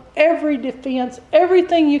moat, every defense,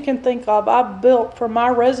 everything you can think of, I've built for my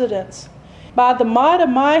residence by the might of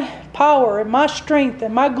my power and my strength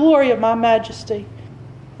and my glory of my majesty.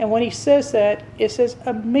 And when he says that, it says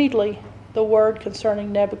immediately the word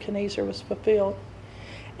concerning Nebuchadnezzar was fulfilled.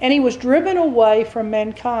 And he was driven away from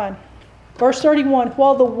mankind. Verse 31,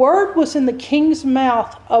 while the word was in the king's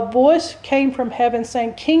mouth, a voice came from heaven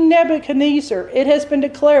saying, King Nebuchadnezzar, it has been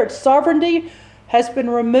declared, sovereignty has been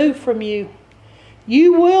removed from you.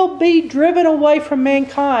 You will be driven away from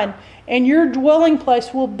mankind, and your dwelling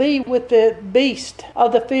place will be with the beast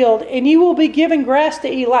of the field, and you will be given grass to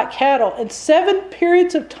eat like cattle, and 7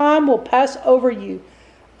 periods of time will pass over you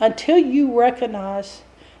until you recognize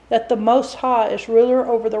that the Most High is ruler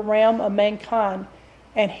over the realm of mankind,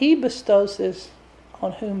 and he bestows this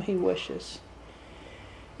on whom he wishes.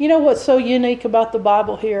 You know what's so unique about the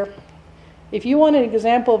Bible here? If you want an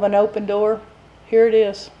example of an open door, here it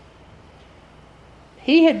is.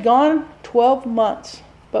 He had gone 12 months,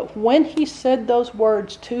 but when he said those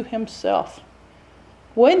words to himself,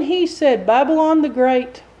 when he said Babylon the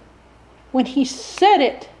Great, when he said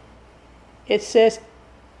it, it says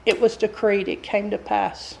it was decreed, it came to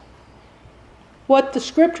pass. What the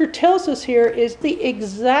scripture tells us here is the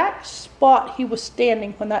exact spot he was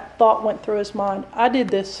standing when that thought went through his mind. I did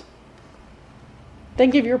this.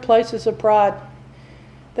 Think of your places of pride.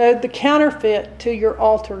 The counterfeit to your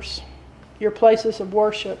altars, your places of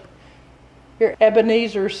worship, your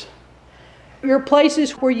Ebenezer's, your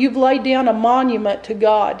places where you've laid down a monument to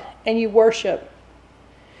God and you worship.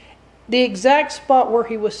 The exact spot where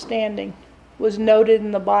he was standing was noted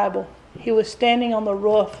in the Bible. He was standing on the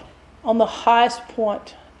roof, on the highest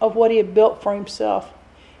point of what he had built for himself.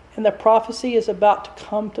 And the prophecy is about to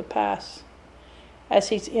come to pass as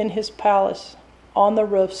he's in his palace on the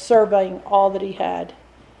roof surveying all that he had.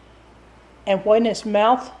 And when his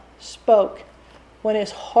mouth spoke, when his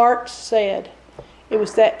heart said, it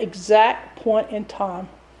was that exact point in time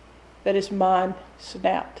that his mind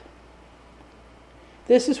snapped.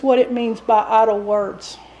 This is what it means by idle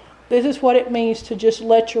words. This is what it means to just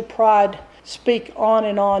let your pride speak on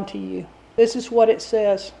and on to you. This is what it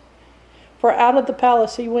says. For out of the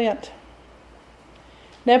palace he went.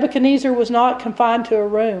 Nebuchadnezzar was not confined to a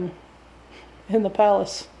room in the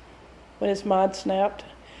palace when his mind snapped,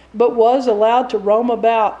 but was allowed to roam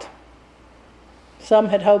about. Some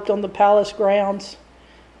had hoped on the palace grounds.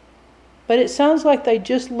 But it sounds like they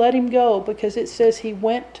just let him go because it says he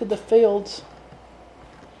went to the fields.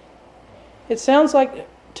 It sounds like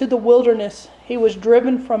to the wilderness. He was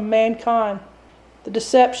driven from mankind. The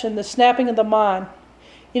deception, the snapping of the mind.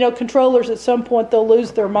 You know, controllers at some point they'll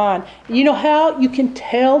lose their mind. You know how you can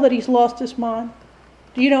tell that he's lost his mind?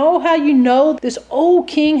 Do you know how you know this old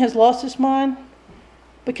king has lost his mind?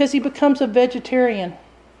 Because he becomes a vegetarian.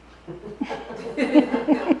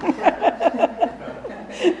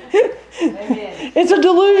 It's a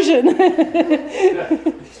delusion.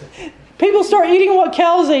 People start eating what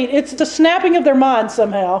cows eat. It's the snapping of their mind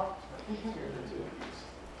somehow.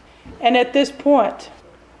 And at this point,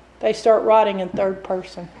 they start writing in third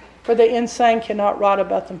person. For the insane cannot write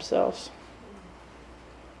about themselves.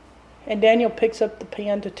 And Daniel picks up the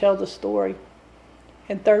pen to tell the story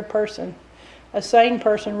in third person. A sane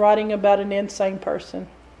person writing about an insane person.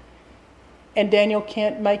 And Daniel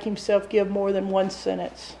can't make himself give more than one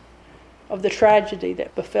sentence of the tragedy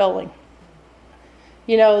that befell him.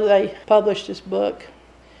 You know, they published this book.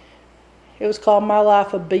 It was called My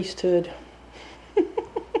Life of Beasthood.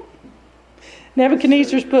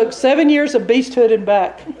 Nebuchadnezzar's book, 7 Years of Beasthood and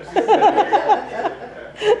Back.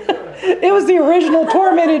 It was the original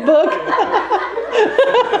tormented book.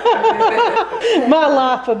 My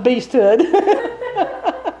Life of Beasthood.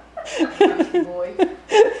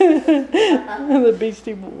 The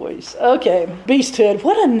Beastie Boys. Okay, Beasthood.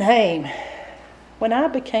 What a name. When I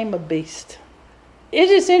became a beast. It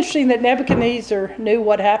is interesting that Nebuchadnezzar knew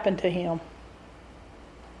what happened to him.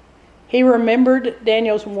 He remembered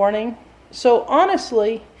Daniel's warning. So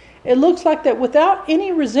honestly, it looks like that without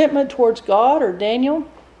any resentment towards God or Daniel,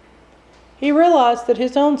 he realized that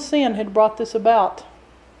his own sin had brought this about.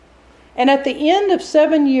 And at the end of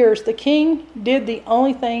 7 years, the king did the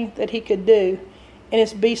only thing that he could do in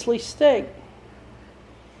his beastly state.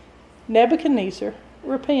 Nebuchadnezzar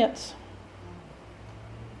repents.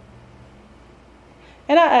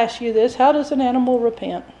 And I ask you this, how does an animal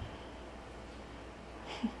repent?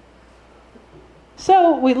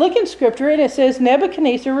 So we look in Scripture and it says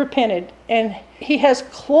Nebuchadnezzar repented, and he has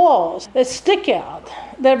claws that stick out,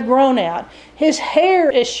 that have grown out. His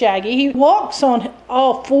hair is shaggy. He walks on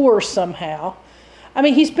all fours somehow. I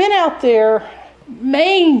mean, he's been out there,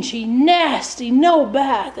 mangy, nasty, no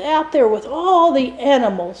bath, out there with all the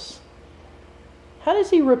animals. How does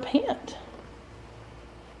he repent?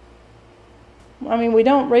 I mean, we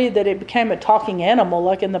don't read that it became a talking animal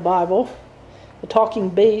like in the Bible, a talking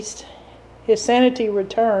beast. His sanity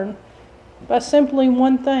returned by simply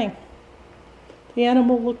one thing. The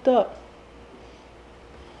animal looked up.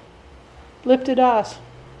 Lifted eyes.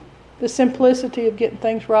 The simplicity of getting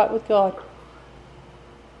things right with God.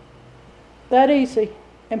 That easy,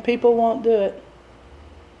 and people won't do it.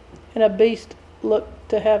 And a beast looked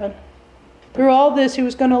to heaven. Through all this, he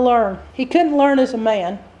was going to learn. He couldn't learn as a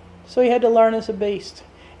man, so he had to learn as a beast.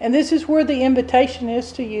 And this is where the invitation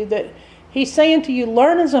is to you, that he's saying to you,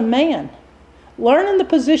 learn as a man. Learn in the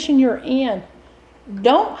position you're in.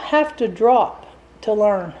 Don't have to drop to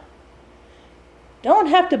learn. Don't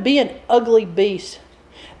have to be an ugly beast.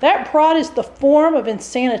 That pride is the form of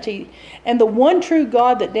insanity. And the one true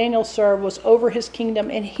God that Daniel served was over his kingdom,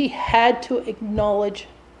 and he had to acknowledge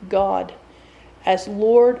God as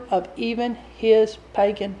Lord of even his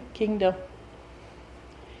pagan kingdom.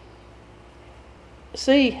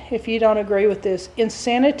 See if you don't agree with this.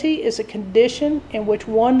 Insanity is a condition in which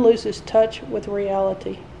one loses touch with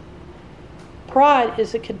reality. Pride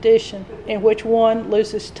is a condition in which one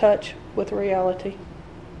loses touch with reality.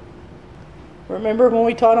 Remember when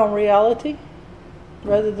we taught on reality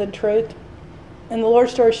rather than truth? And the Lord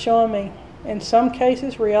started showing me, in some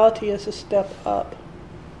cases, reality is a step up.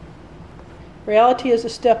 Reality is a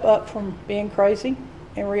step up from being crazy,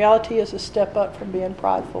 and reality is a step up from being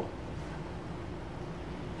prideful.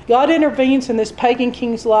 God intervenes in this pagan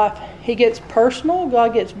king's life. He gets personal.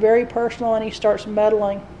 God gets very personal, and he starts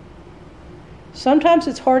meddling. Sometimes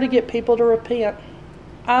it's hard to get people to repent.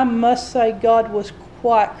 I must say God was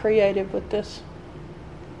quite creative with this.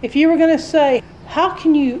 If you were going to say, how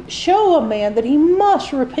can you show a man that he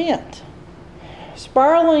must repent?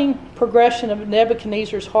 Spiraling progression of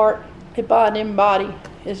Nebuchadnezzar's heart, mind and body,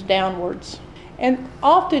 is downwards. And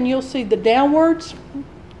often you'll see the downwards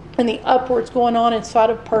and the upwards going on inside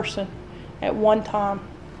of a person at one time.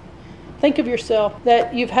 Think of yourself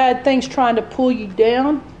that you've had things trying to pull you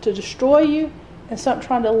down to destroy you, and something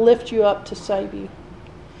trying to lift you up to save you.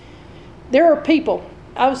 There are people,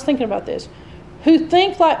 I was thinking about this, who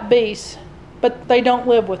think like beasts, but they don't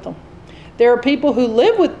live with them. There are people who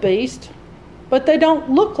live with beasts, but they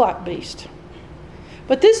don't look like beasts.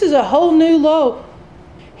 But this is a whole new low.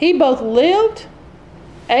 He both lived,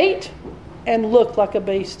 ate, and looked like a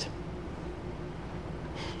beast.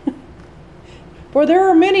 For there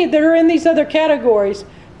are many that are in these other categories,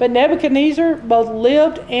 but Nebuchadnezzar both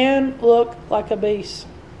lived and looked like a beast.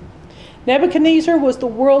 Nebuchadnezzar was the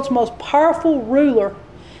world's most powerful ruler,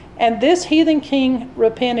 and this heathen king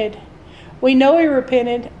repented. We know he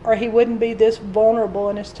repented, or he wouldn't be this vulnerable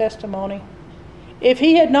in his testimony. If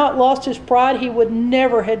he had not lost his pride, he would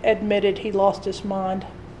never have admitted he lost his mind.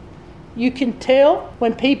 You can tell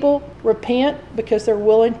when people repent because they're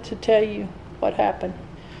willing to tell you what happened.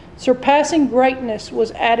 Surpassing greatness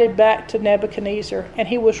was added back to Nebuchadnezzar, and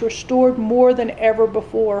he was restored more than ever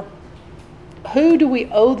before. Who do we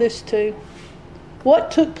owe this to?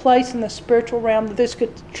 What took place in the spiritual realm that this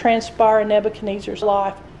could transpire in Nebuchadnezzar's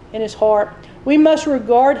life, in his heart? We must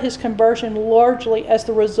regard his conversion largely as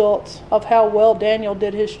the result of how well Daniel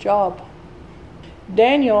did his job.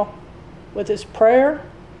 Daniel, with his prayer,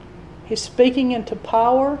 his speaking into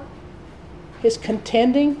power, his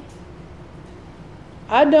contending,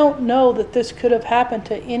 I don't know that this could have happened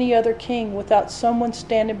to any other king without someone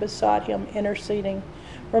standing beside him interceding.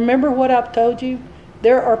 Remember what I've told you?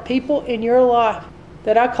 There are people in your life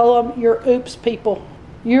that I call them your oops people.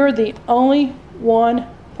 You're the only one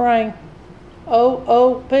praying.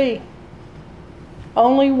 OOP.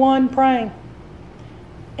 Only one praying.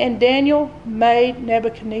 And Daniel made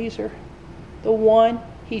Nebuchadnezzar the one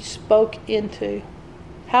he spoke into.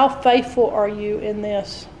 How faithful are you in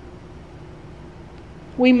this?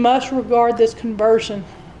 We must regard this conversion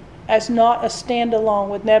as not a standalone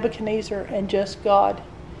with Nebuchadnezzar and just God,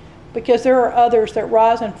 because there are others that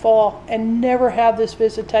rise and fall and never have this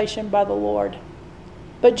visitation by the Lord.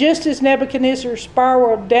 But just as Nebuchadnezzar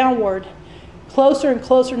spiraled downward, closer and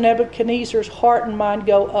closer Nebuchadnezzar's heart and mind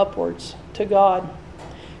go upwards to God.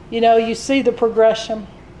 You know, you see the progression.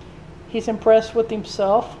 He's impressed with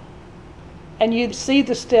himself. And you see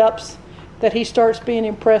the steps that he starts being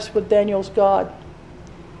impressed with Daniel's God.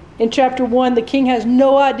 In chapter 1, the king has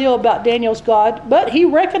no idea about Daniel's God, but he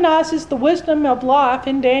recognizes the wisdom of life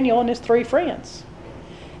in Daniel and his 3 friends.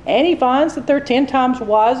 And he finds that they're 10 times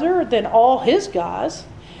wiser than all his guys,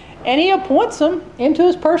 and he appoints them into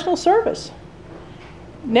his personal service.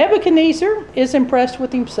 Nebuchadnezzar is impressed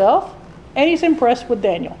with himself, and he's impressed with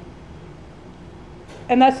Daniel.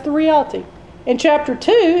 And that's the reality. In chapter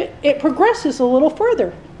 2, it progresses a little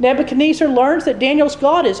further. Nebuchadnezzar learns that Daniel's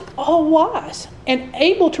God is all-wise and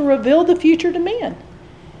able to reveal the future to men.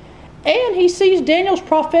 And he sees Daniel's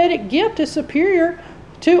prophetic gift as superior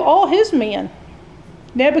to all his men.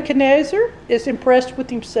 Nebuchadnezzar is impressed with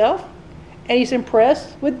himself, and he's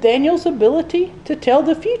impressed with Daniel's ability to tell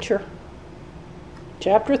the future.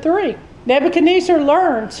 Chapter 3. Nebuchadnezzar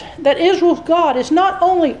learns that Israel's God is not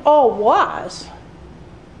only all-wise,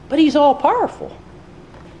 but he's all-powerful.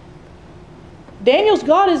 Daniel's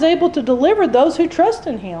God is able to deliver those who trust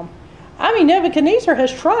in him. Nebuchadnezzar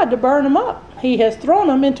has tried to burn them up. He has thrown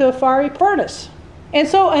them into a fiery furnace. And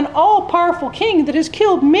so an all-powerful king that has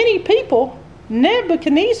killed many people,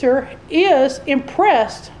 Nebuchadnezzar is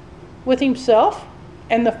impressed with himself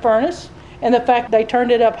and the furnace and the fact they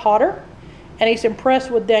turned it up hotter. And he's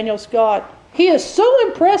impressed with Daniel's God. He is so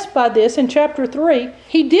impressed by this in chapter 3,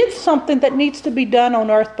 he did something that needs to be done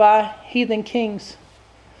on earth by heathen kings.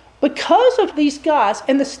 Because of these guys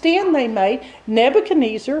and the stand they made,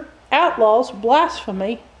 Nebuchadnezzar outlaws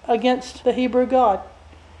blasphemy against the Hebrew God.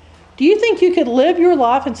 Do you think you could live your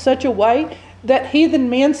life in such a way that heathen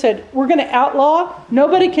men said, we're going to outlaw?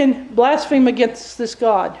 Nobody can blaspheme against this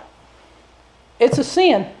God. It's a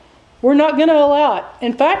sin. We're not going to allow it.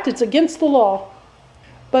 In fact, it's against the law.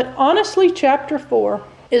 But honestly, chapter 4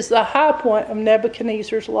 is the high point of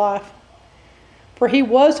Nebuchadnezzar's life. For he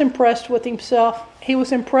was impressed with himself. He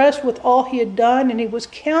was impressed with all he had done, and he was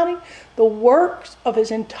counting the works of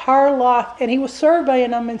his entire life. And he was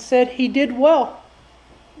surveying them and said he did well.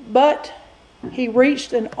 But he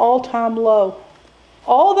reached an all-time low.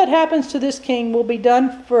 All that happens to this king will be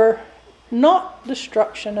done for not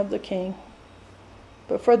destruction of the king,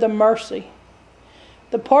 but for the mercy.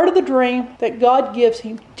 The part of the dream that God gives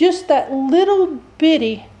him, just that little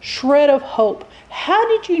bitty shred of hope. How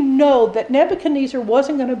did you know that Nebuchadnezzar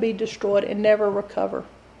wasn't going to be destroyed and never recover?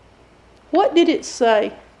 What did it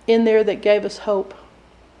say in there that gave us hope?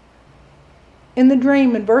 In the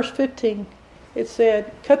dream, in verse 15, it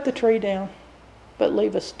said, cut the tree down, but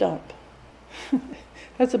leave a stump.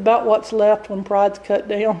 That's about what's left when pride's cut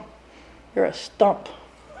down. You're a stump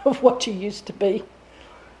of what you used to be.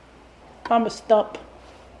 I'm a stump.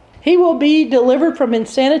 He will be delivered from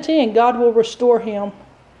insanity, and God will restore him.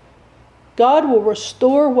 God will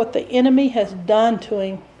restore what the enemy has done to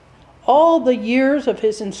him. All the years of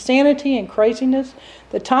his insanity and craziness,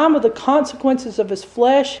 the time of the consequences of his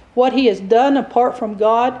flesh, what he has done apart from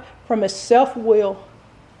God, from his self-will,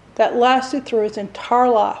 that lasted through his entire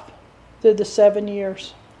life, through the 7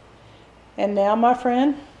 years. And now, my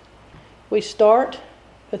friend, we start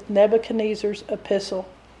with Nebuchadnezzar's epistle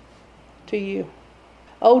to you.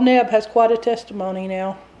 Old Neb has quite a testimony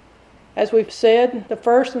now. As we've said, the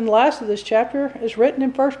first and last of this chapter is written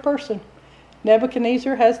in first person.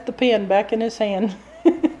 Nebuchadnezzar has the pen back in his hand.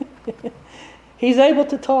 He's able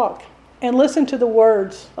to talk and listen to the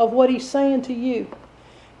words of what he's saying to you.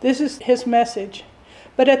 This is his message.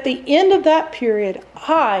 But at the end of that period,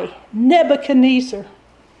 I, Nebuchadnezzar,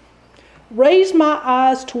 raised my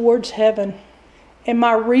eyes towards heaven, and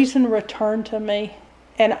my reason returned to me.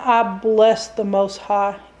 And I blessed the Most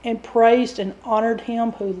High, and praised and honored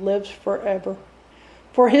him who lives forever.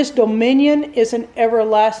 For his dominion is an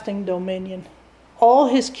everlasting dominion. All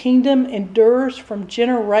his kingdom endures from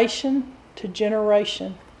generation to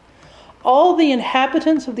generation. All the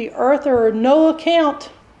inhabitants of the earth are of no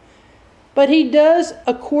account, but he does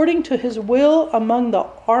according to his will among the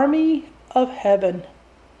army of heaven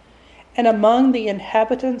and among the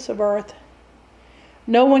inhabitants of earth.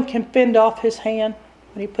 No one can fend off his hand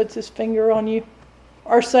when he puts his finger on you,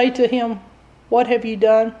 or say to him, what have you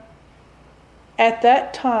done? At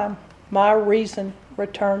that time, my reason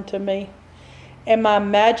returned to me, and my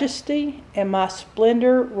majesty and my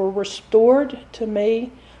splendor were restored to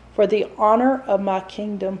me for the honor of my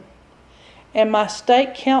kingdom. And my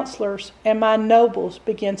state counselors and my nobles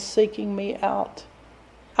began seeking me out.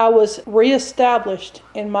 I was reestablished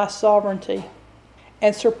in my sovereignty,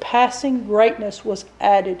 and surpassing greatness was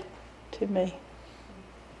added to me.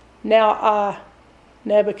 Now I,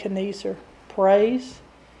 Nebuchadnezzar, praise,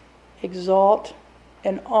 exalt,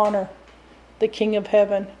 and honor the King of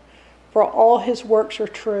heaven, for all his works are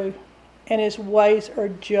true, and his ways are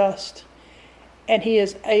just, and he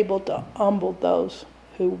is able to humble those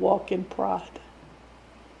who walk in pride.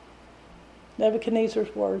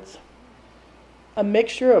 Nebuchadnezzar's words, a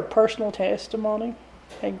mixture of personal testimony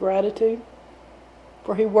and gratitude,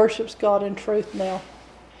 for he worships God in truth now.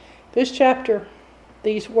 This chapter,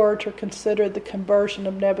 these words are considered the conversion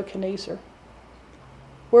of Nebuchadnezzar.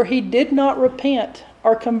 where he did not repent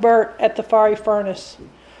or convert at the fiery furnace,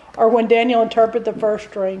 or when Daniel interpreted the first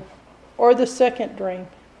dream, or the second dream,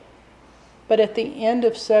 but at the end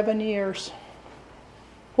of 7 years.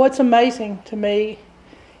 What's amazing to me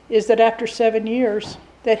is that after 7 years,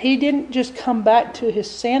 that he didn't just come back to his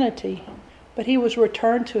sanity, but he was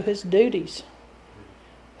returned to his duties.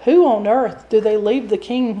 Who on earth do they leave the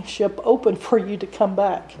kingship open for you to come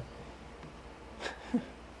back?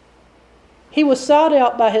 He was sought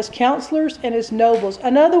out by his counselors and his nobles.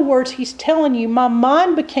 In other words, he's telling you, my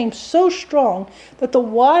mind became so strong that the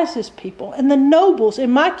wisest people and the nobles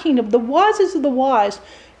in my kingdom, the wisest of the wise,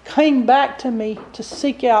 came back to me to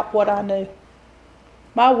seek out what I knew.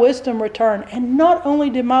 My wisdom returned. And not only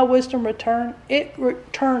did my wisdom return, it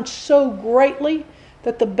returned so greatly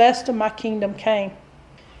that the best of my kingdom came.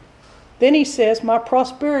 Then he says, my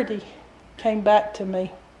prosperity came back to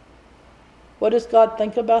me. What does God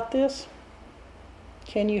think about this?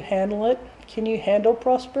 Can you handle it? Can you handle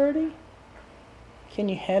prosperity? Can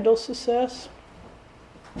you handle success?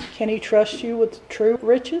 Can he trust you with true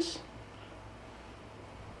riches?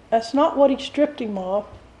 That's not what he stripped him of.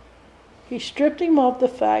 He stripped him of the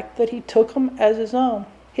fact that he took him as his own.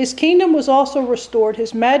 His kingdom was also restored.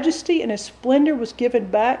 His majesty and his splendor was given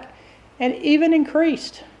back and even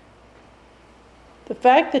increased. The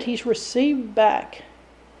fact that he's received back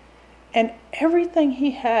and everything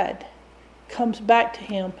he had comes back to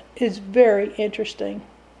him is very interesting.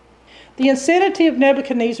 The insanity of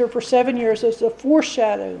Nebuchadnezzar for 7 years is a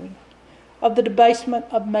foreshadowing of the debasement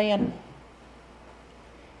of man.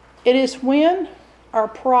 It is when our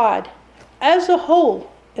pride as a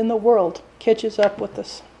whole in the world catches up with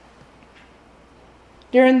us.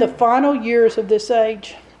 During the final years of this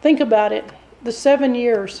age, think about it, the 7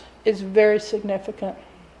 years is very significant.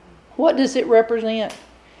 What does it represent?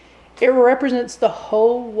 It represents the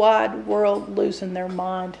whole wide world losing their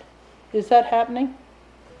mind. Is that happening?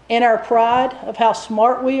 In our pride of how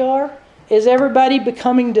smart we are, is everybody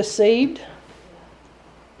becoming deceived?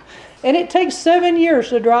 And it takes 7 years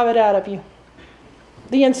to drive it out of you.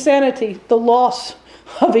 The insanity, the loss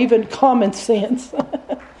of even common sense.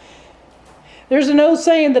 There's an old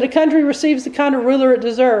saying that a country receives the kind of ruler it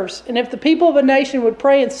deserves. And if the people of a nation would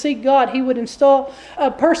pray and seek God, he would install a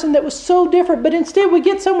person that was so different. But instead we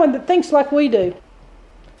get someone that thinks like we do.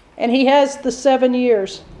 And he has the 7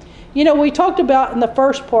 years. You know, we talked about in the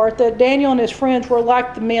first part that Daniel and his friends were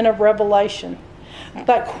like the men of Revelation.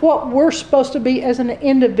 Like what we're supposed to be as an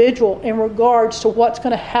individual in regards to what's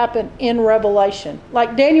going to happen in Revelation.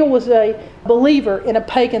 Like Daniel was a believer in a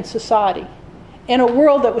pagan society, in a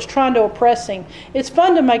world that was trying to oppress him. It's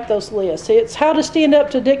fun to make those lists. It's how to stand up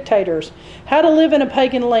to dictators, how to live in a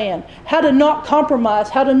pagan land, how to not compromise,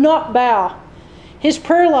 how to not bow. His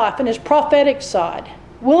prayer life and his prophetic side,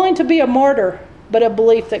 willing to be a martyr, but a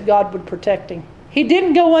belief that God would protect him. He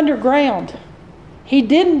didn't go underground. He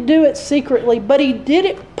didn't do it secretly, but he did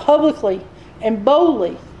it publicly and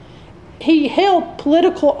boldly. He held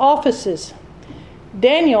political offices.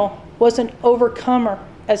 Daniel was an overcomer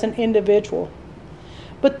as an individual.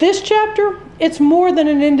 But this chapter, it's more than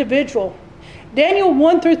an individual. Daniel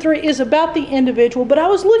 1 through 3 is about the individual, but I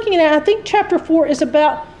was looking at it, I think chapter 4 is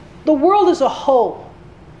about the world as a whole.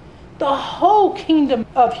 The whole kingdom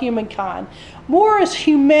of humankind. More as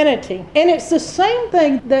humanity. And it's the same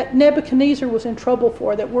thing that Nebuchadnezzar was in trouble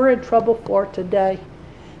for, that we're in trouble for today.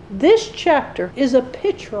 This chapter is a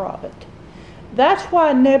picture of it. That's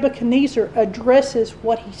why Nebuchadnezzar addresses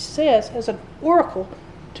what he says as an oracle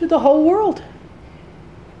to the whole world.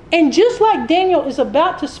 And just like Daniel is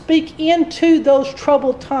about to speak into those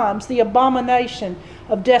troubled times, the abomination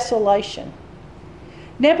of desolation,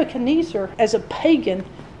 Nebuchadnezzar, as a pagan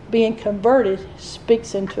being converted,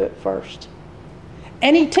 speaks into it first.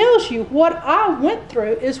 And he tells you, what I went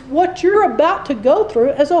through is what you're about to go through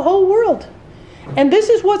as a whole world. And this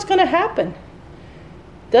is what's going to happen.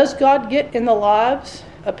 Does God get in the lives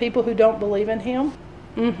of people who don't believe in him?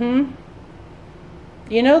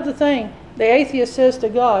 You know the thing. The atheist says to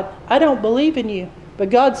God, I don't believe in you. But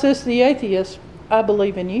God says to the atheist, I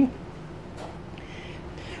believe in you.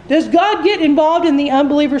 Does God get involved in the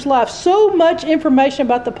unbeliever's life? So much information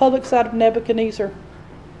about the public side of Nebuchadnezzar.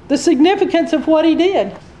 The significance of what he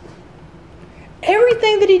did.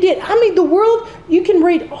 Everything that he did. I mean, the world, you can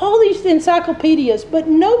read all these encyclopedias, but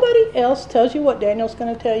nobody else tells you what Daniel's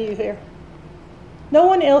going to tell you here. No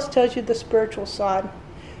one else tells you the spiritual side.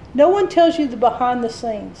 No one tells you the behind the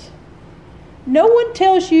scenes. No one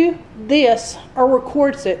tells you this or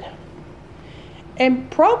records it.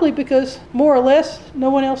 And probably because, more or less, no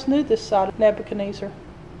one else knew this side of Nebuchadnezzar.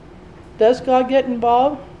 Does God get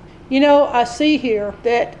involved? You know, I see here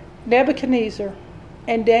that Nebuchadnezzar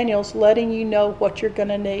And Daniel's letting you know what you're going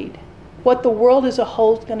to need, what the world as a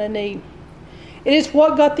whole is going to need. It is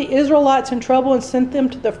what got the Israelites in trouble and sent them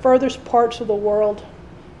to the furthest parts of the world.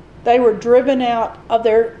 They were driven out of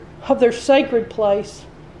their sacred place,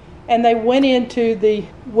 and they went into the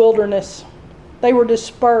wilderness. They were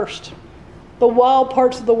dispersed. The wild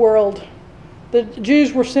parts of the world. The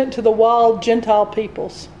Jews were sent to the wild Gentile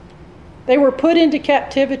peoples. They were put into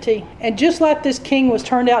captivity, and just like this king was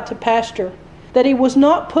turned out to pasture, that he was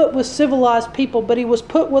not put with civilized people, but he was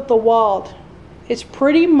put with the wild. It's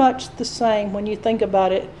pretty much the same when you think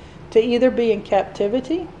about it, to either be in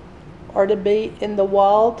captivity or to be in the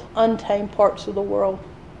wild, untamed parts of the world.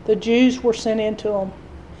 The Jews were sent into them.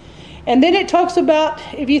 And then it talks about,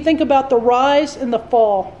 if you think about the rise and the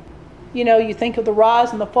fall, you think of the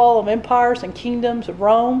rise and the fall of empires and kingdoms of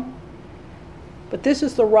Rome. But this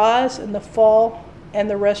is the rise and the fall and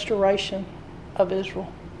the restoration of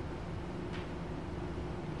Israel.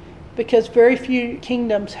 Because very few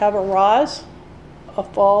kingdoms have a rise, a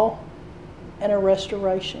fall, and a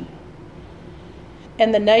restoration.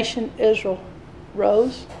 And the nation Israel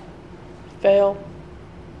rose, fell,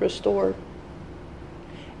 restored.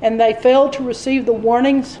 And they failed to receive the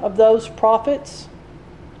warnings of those prophets,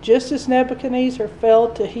 just as Nebuchadnezzar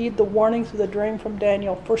failed to heed the warnings of the dream from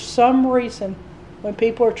Daniel. For some reason, when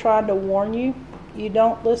people are trying to warn you, you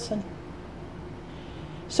don't listen.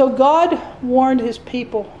 So God warned his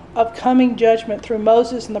people of coming judgment through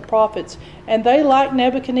Moses and the prophets, and they, like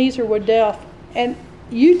Nebuchadnezzar, were deaf. And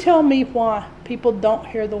you tell me why people don't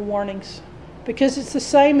hear the warnings. Because it's the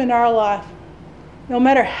same in our life. No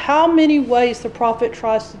matter how many ways the prophet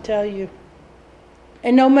tries to tell you,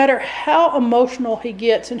 and no matter how emotional he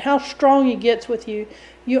gets and how strong he gets with you,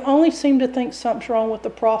 you only seem to think something's wrong with the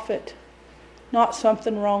prophet, not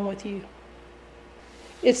something wrong with you.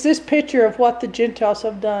 It's this picture of what the Gentiles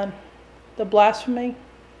have done. The blasphemy,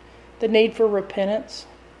 the need for repentance.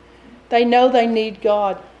 They know they need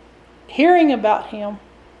God. Hearing about him,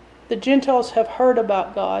 the Gentiles have heard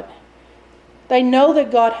about God. They know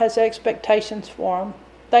that God has expectations for them.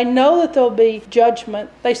 They know that there'll be judgment.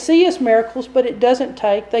 They see his miracles, but it doesn't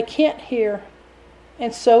take. They can't hear.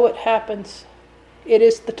 And so it happens. It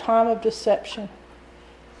is the time of deception.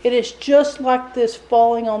 It is just like this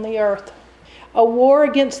falling on the earth. A war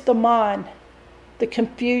against the mind, the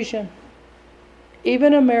confusion.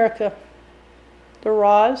 Even America, the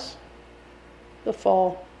rise, the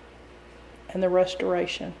fall, and the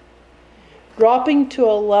restoration. Dropping to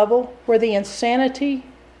a level where the insanity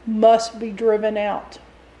must be driven out.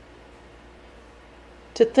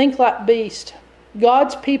 To think like beasts,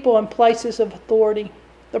 God's people in places of authority,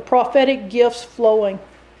 the prophetic gifts flowing,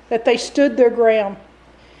 that they stood their ground,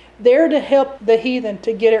 there to help the heathen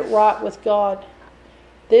to get it right with God.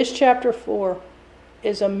 This chapter 4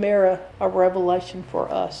 is a mirror of revelation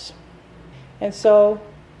for us. And so,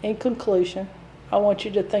 in conclusion, I want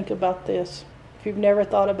you to think about this. If you've never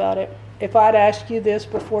thought about it, if I'd asked you this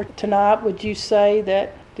before tonight, would you say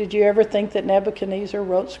that, did you ever think that Nebuchadnezzar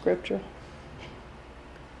wrote Scripture?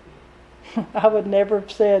 I would never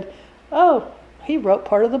have said, oh, he wrote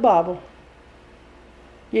part of the Bible.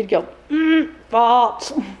 You'd go,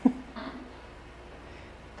 false.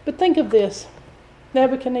 But think of this.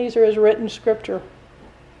 Nebuchadnezzar has written Scripture.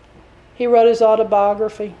 He wrote his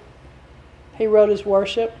autobiography. He wrote his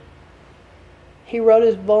worship. He wrote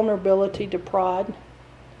his vulnerability to pride.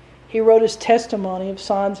 He wrote his testimony of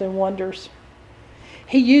signs and wonders.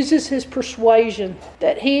 He uses his persuasion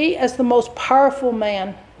that he, as the most powerful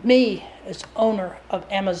man, me as owner of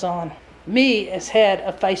Amazon, me as head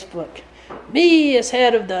of Facebook, me as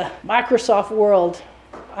head of the Microsoft world,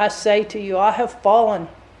 I say to you, I have fallen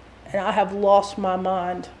and I have lost my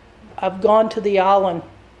mind. I've gone to the island,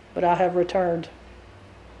 but I have returned.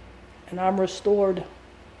 And I'm restored.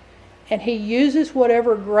 And he uses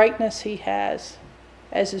whatever greatness he has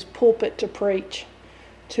as his pulpit to preach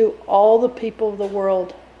to all the people of the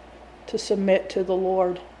world to submit to the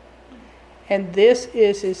Lord. And this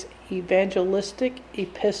is his evangelistic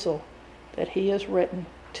epistle that he has written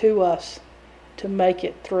to us to make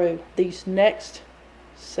it through these next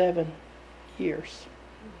 7 years.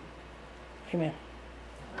 Amen.